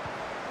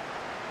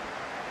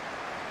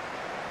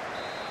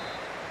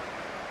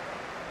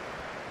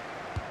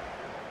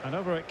 And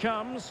over it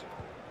comes.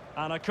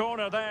 And a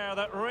corner there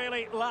that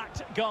really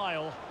lacked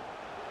guile.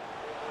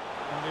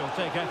 And he'll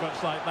take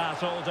efforts like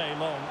that all day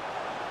long.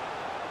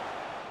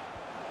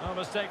 No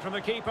mistake from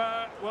the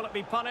keeper. Will it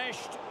be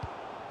punished?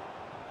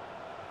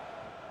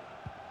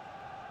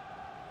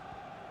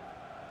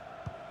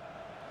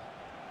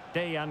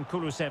 Dejan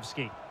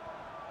Kulusevski.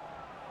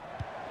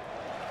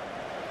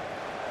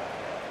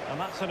 And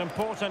that's an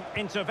important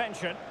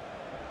intervention.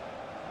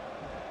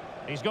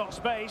 He's got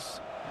space.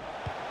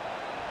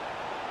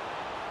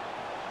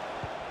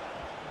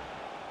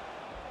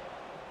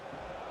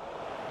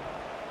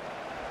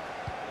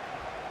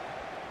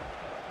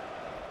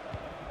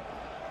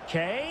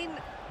 Kane.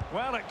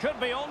 Well, it could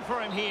be on for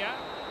him here.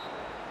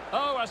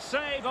 Oh, a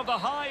save of the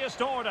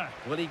highest order.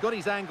 Well, he got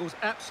his angles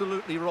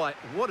absolutely right.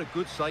 What a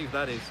good save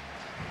that is.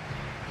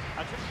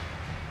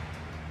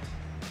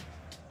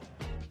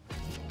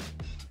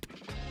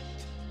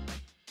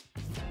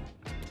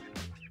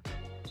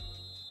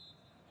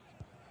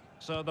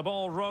 So the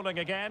ball rolling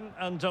again,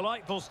 and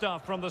delightful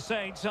stuff from the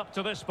Saints up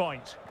to this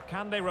point.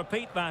 Can they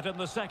repeat that in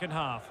the second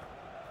half?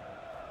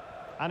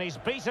 And he's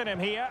beaten him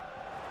here.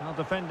 Well,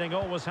 defending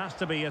always has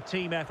to be a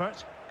team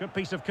effort. Good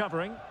piece of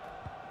covering.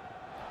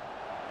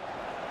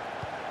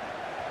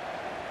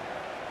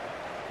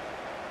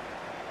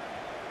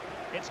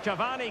 It's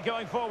Cavani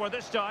going forward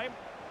this time.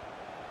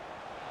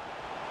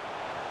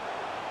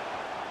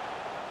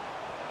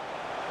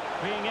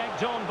 Being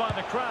egged on by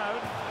the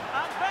crowd.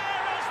 And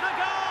there is the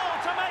goal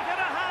to make it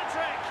a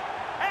hat-trick.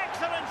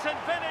 Excellence in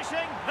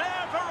finishing,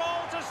 there for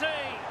all to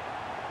see.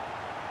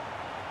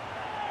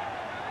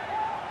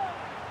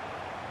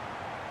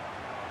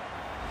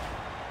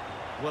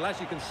 Well,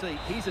 as you can see,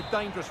 he's a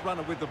dangerous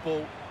runner with the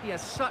ball. He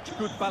has such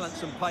good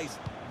balance and pace.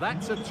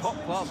 That's a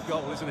top-class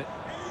goal, isn't it?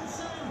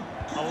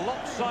 A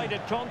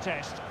lopsided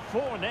contest,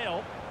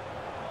 4-0.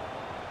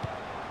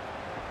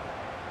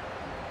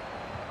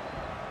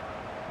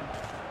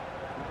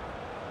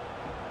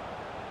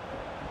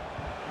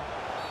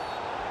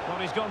 Well,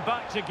 he's gone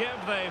back to give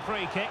the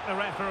free kick, the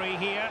referee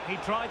here. He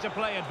tried to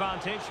play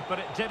advantage, but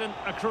it didn't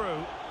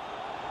accrue.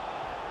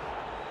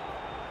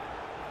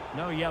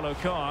 No yellow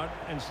card,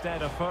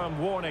 instead a firm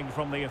warning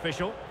from the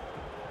official.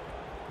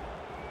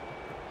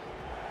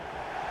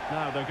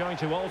 Now they're going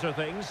to alter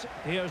things.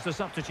 Here's the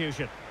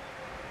substitution.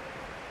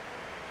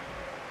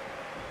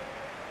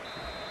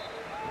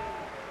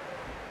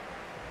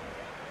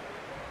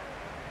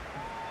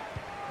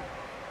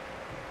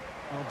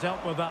 Well,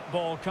 dealt with that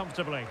ball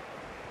comfortably.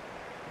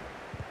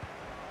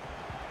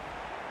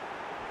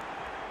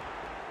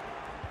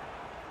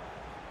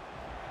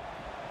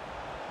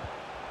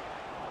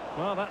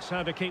 Well, that's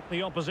how to keep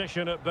the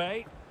opposition at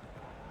bay.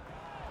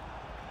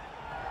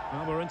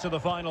 Well, we're into the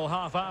final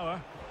half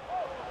hour.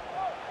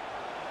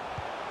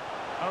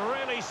 A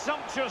really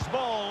sumptuous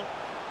ball.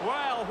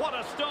 Well, what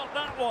a stop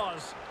that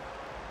was.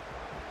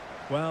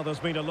 Well, there's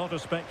been a lot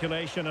of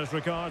speculation as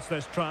regards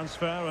this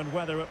transfer and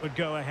whether it would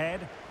go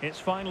ahead. It's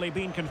finally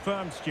been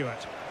confirmed,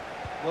 Stuart.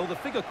 Well, the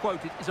figure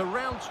quoted is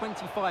around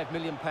 £25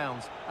 million,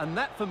 and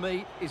that, for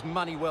me, is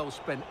money well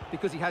spent,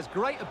 because he has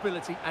great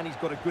ability and he's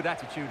got a good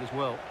attitude as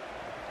well.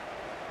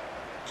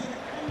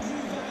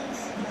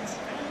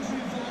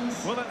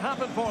 Will it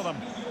happen for them?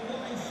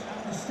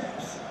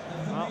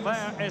 Well,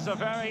 there is a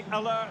very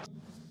alert...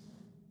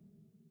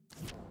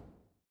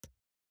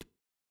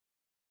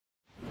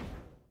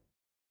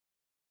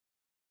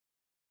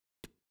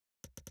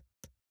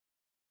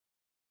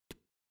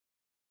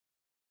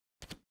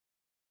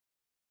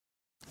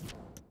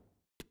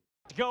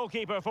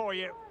 goalkeeper for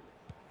you.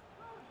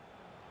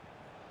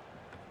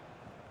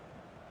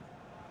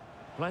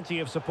 Plenty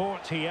of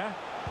support here.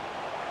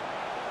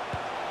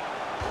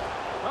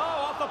 Oh,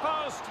 off the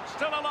post,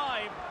 still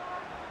alive.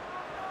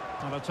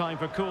 Not a time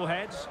for cool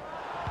heads.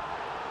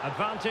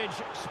 Advantage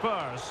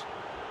Spurs.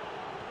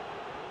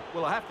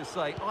 Well, I have to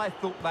say, I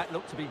thought that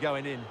looked to be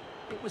going in.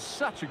 It was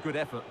such a good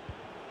effort.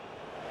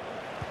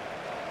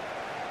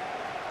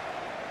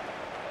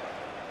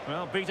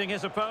 Well, beating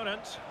his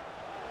opponent.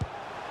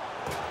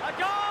 A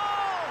goal!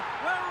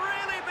 We're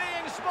really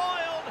being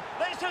spoiled.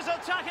 This is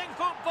attacking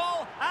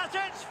football at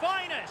its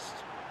finest.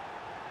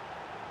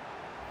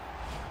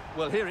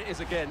 Well, here it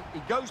is again. He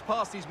goes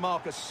past his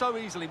marker so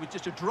easily with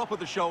just a drop of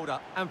the shoulder,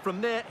 and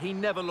from there, he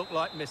never looked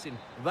like missing.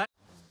 That...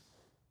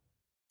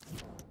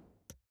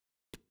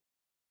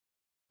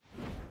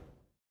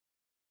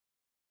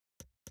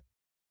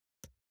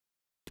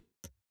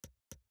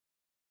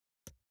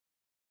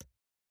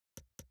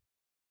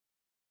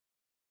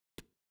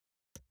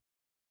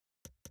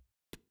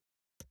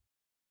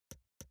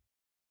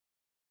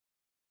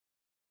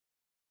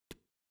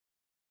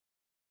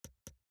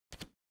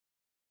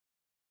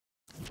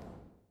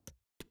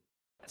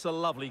 It's a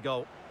lovely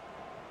goal.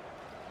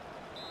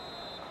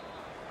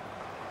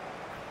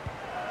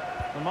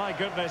 Oh, my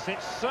goodness,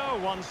 it's so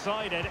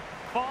one-sided.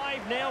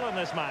 5-0 in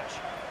this match.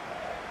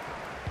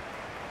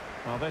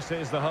 Well, this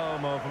is the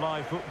home of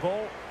live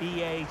football,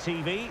 EA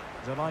TV.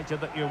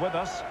 Delighted that you're with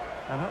us,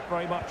 and hope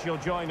very much you'll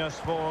join us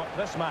for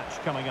this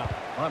match coming up.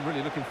 I'm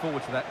really looking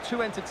forward to that.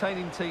 Two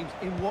entertaining teams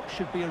in what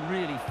should be a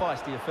really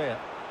feisty affair.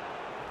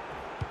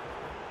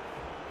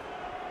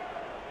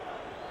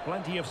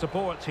 Plenty of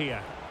support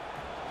here.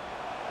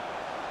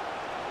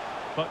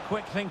 But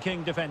quick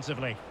thinking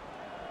defensively.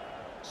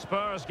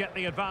 Spurs get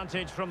the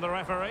advantage from the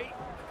referee.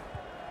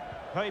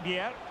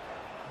 Højbjerg.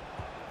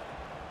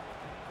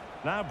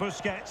 Now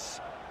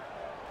Busquets.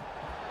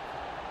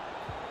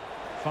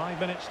 5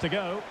 minutes to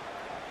go.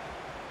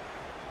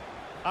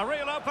 A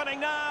real opening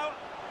now.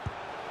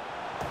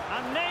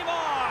 And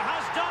Neymar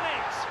has done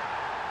it.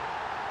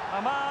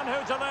 A man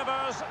who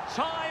delivers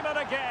time and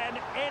again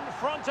in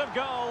front of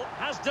goal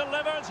has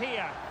delivered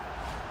here.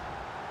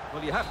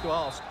 Well, you have to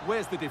ask,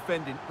 where's the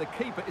defending? The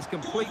keeper is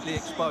completely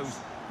exposed,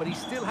 but he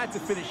still had to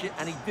finish it,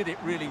 and he did it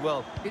really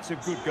well. It's a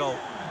good goal.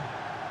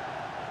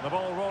 The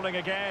ball rolling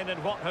again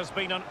in what has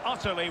been an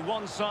utterly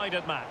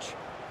one-sided match.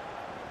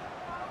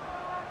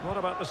 What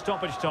about the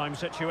stoppage time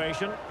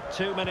situation?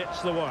 2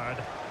 minutes the word.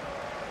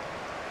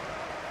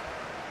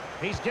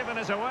 He's given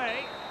us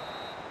away.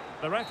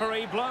 The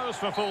referee blows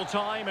for full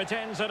time. It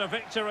ends at a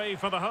victory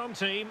for the home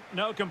team.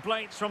 No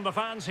complaints from the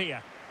fans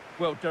here.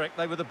 Well, Derek,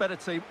 they were the better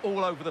team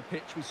all over the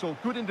pitch. We saw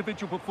good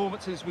individual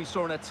performances. We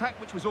saw an attack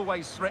which was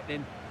always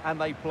threatening,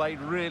 and they played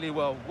really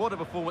well. What a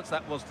performance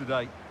that was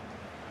today.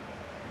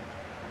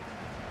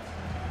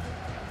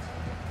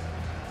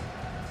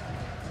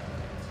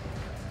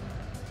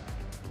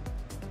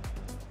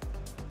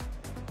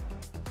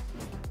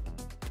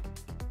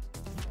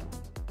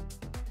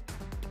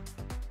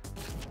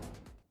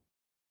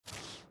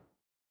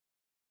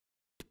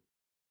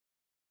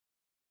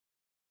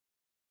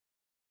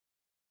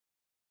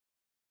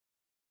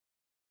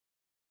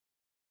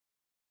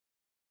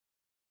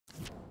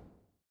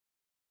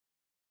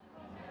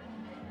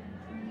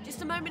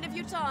 Just a moment of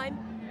your time.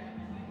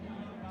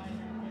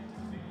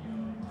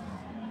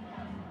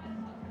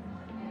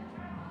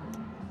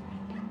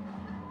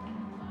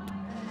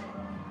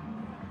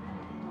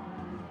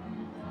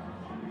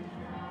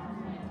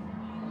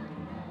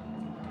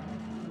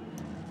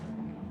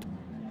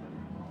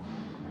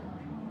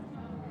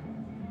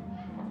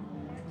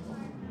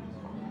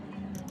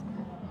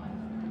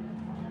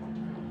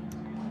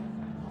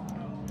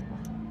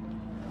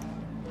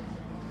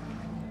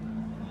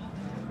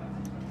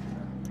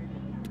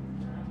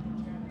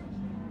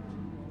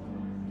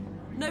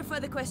 no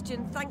further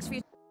questions. Thanks for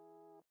your...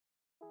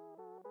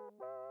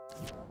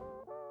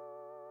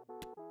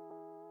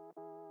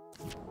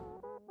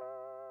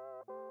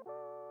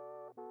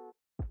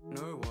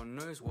 No one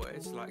knows what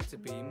it's like to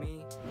be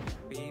me,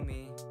 be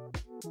me.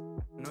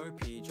 No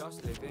P,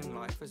 just living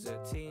life as a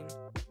teen.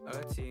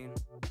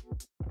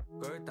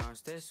 Go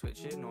downstairs,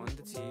 switching on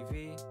the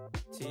TV.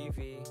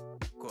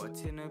 Got a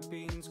tin of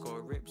beans,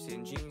 got rips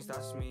in jeans,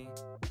 that's me.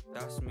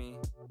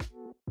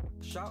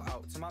 Shout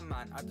out to my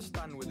man at the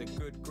stand with the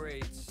good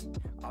grades.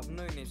 I've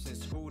known him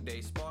since school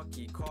days.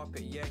 Sparky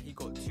carpet, yeah, he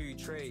got 2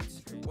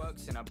 trades.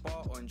 Works in a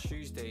bar on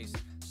Tuesdays.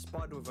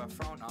 Spud with a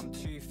frown, I'm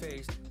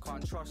two-faced.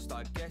 Can't trust,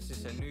 I guess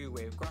it's a new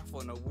wave. Graph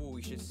on the wall,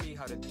 you should see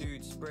how the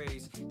dude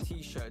sprays.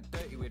 T-shirt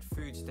dirty with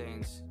food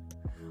stains.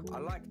 I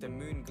like the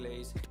moon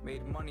glaze,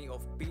 made money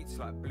off beats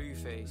like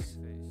Blueface.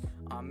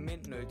 I'm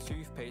mint, no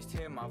toothpaste,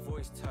 hear my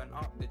voice, turn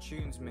up the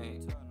tunes,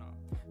 mate.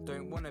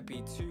 Don't wanna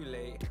be too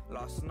late.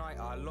 Last night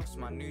I lost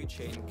my new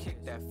chain.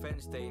 Kick their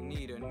fence, they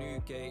need a new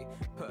gate.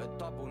 Put a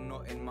double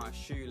knot in my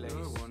shoelace.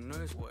 No one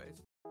knows what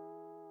it's...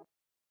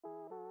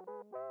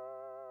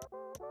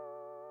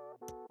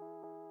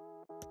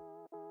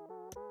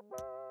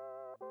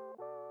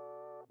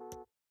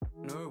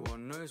 No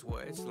one knows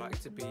what it's like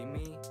to be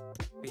me,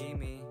 be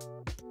me.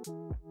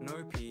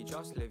 No P,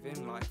 just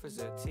living life as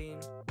a teen.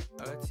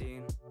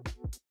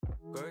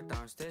 Go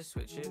downstairs,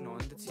 switching on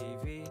the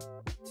TV.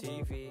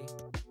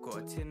 Got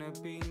a tin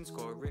of beans,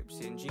 got rips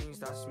in jeans,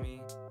 that's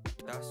me.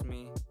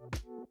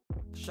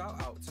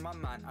 Shout out to my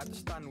man at the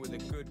stand with the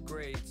good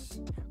grades.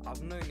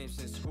 I've known him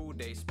since school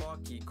days.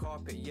 Sparky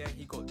carpet, yeah,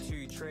 he got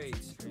 2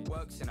 trades.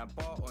 Works in a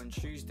bar on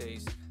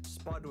Tuesdays.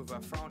 Spud with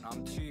a frown,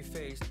 I'm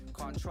two-faced.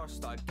 Can't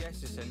trust, I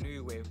guess it's a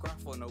new wave.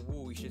 Graph on the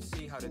wall, you should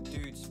see how the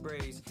dude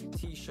sprays.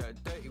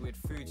 T-shirt dirty with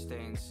food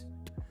stains.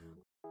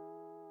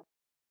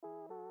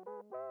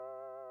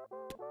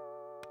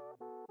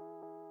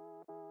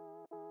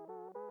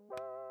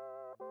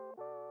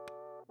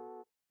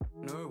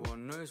 No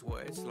one knows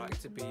what it's like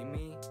to be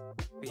me,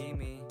 be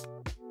me.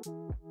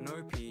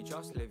 No P,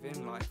 just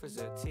living life as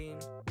a teen.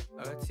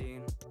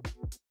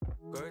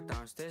 Go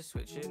downstairs,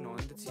 switching on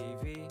the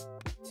TV.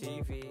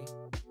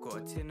 Got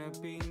a tin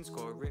of beans,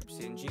 got rips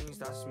in jeans,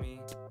 that's me.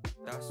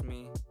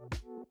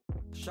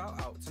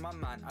 Shout out to my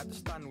man at the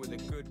stand with the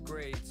good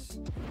grades.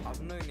 I've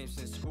known him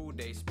since school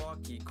days.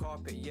 Sparky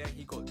carpet, yeah,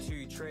 he got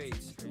 2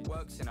 trades.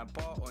 Works in a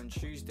bar on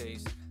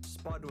Tuesdays.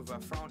 Spud with a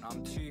frown,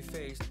 I'm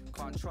two-faced.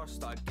 Can't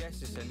trust, I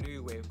guess it's a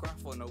new wave.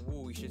 Graph on the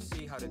wall, you should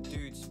see how the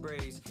dude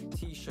sprays.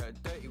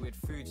 T-shirt dirty with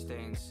food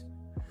stains.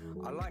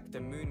 I like the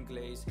moon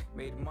glaze,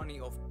 made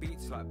money off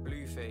beats like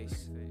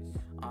Blueface.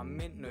 I'm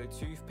mint, no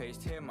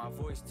toothpaste, hear my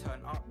voice,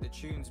 turn up the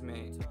tunes,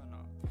 mate.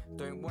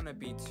 Don't wanna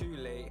be too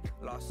late.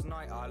 Last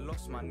night I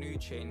lost my new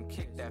chain.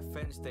 Kick their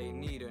fence, they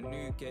need a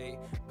new gate.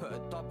 Put a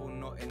double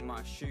knot in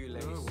my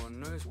shoelace. No one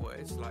knows what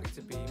it's like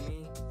to be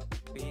me,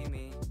 be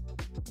me.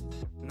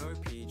 No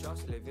P,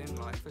 just living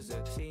life as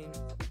a teen.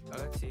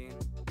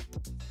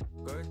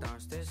 Go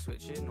downstairs,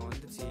 switching on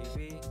the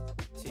TV.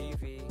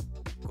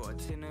 Got a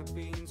tin of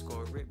beans,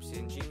 got rips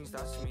in jeans,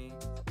 that's me.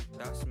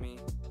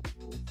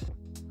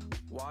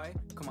 Why?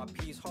 Cause my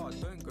P's hard,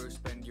 don't go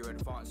spend your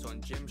advance on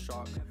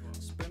Gymshark.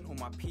 Spent all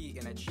my P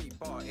in a cheap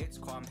bar, it's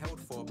calm held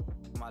for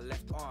my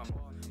left arm.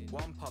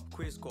 1 pub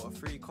quiz, got a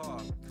free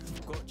car.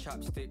 Got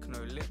chapstick,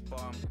 no lip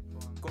balm.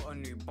 Got a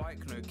new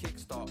bike, no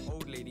kickstart.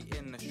 Old lady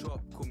in the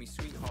shop, call me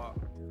sweetheart.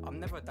 I'm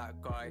never that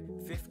guy,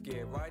 5th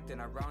gear, riding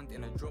around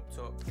in a drop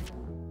top.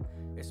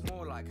 It's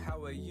more like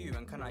how are you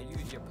and can I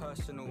use your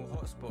personal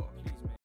hotspot?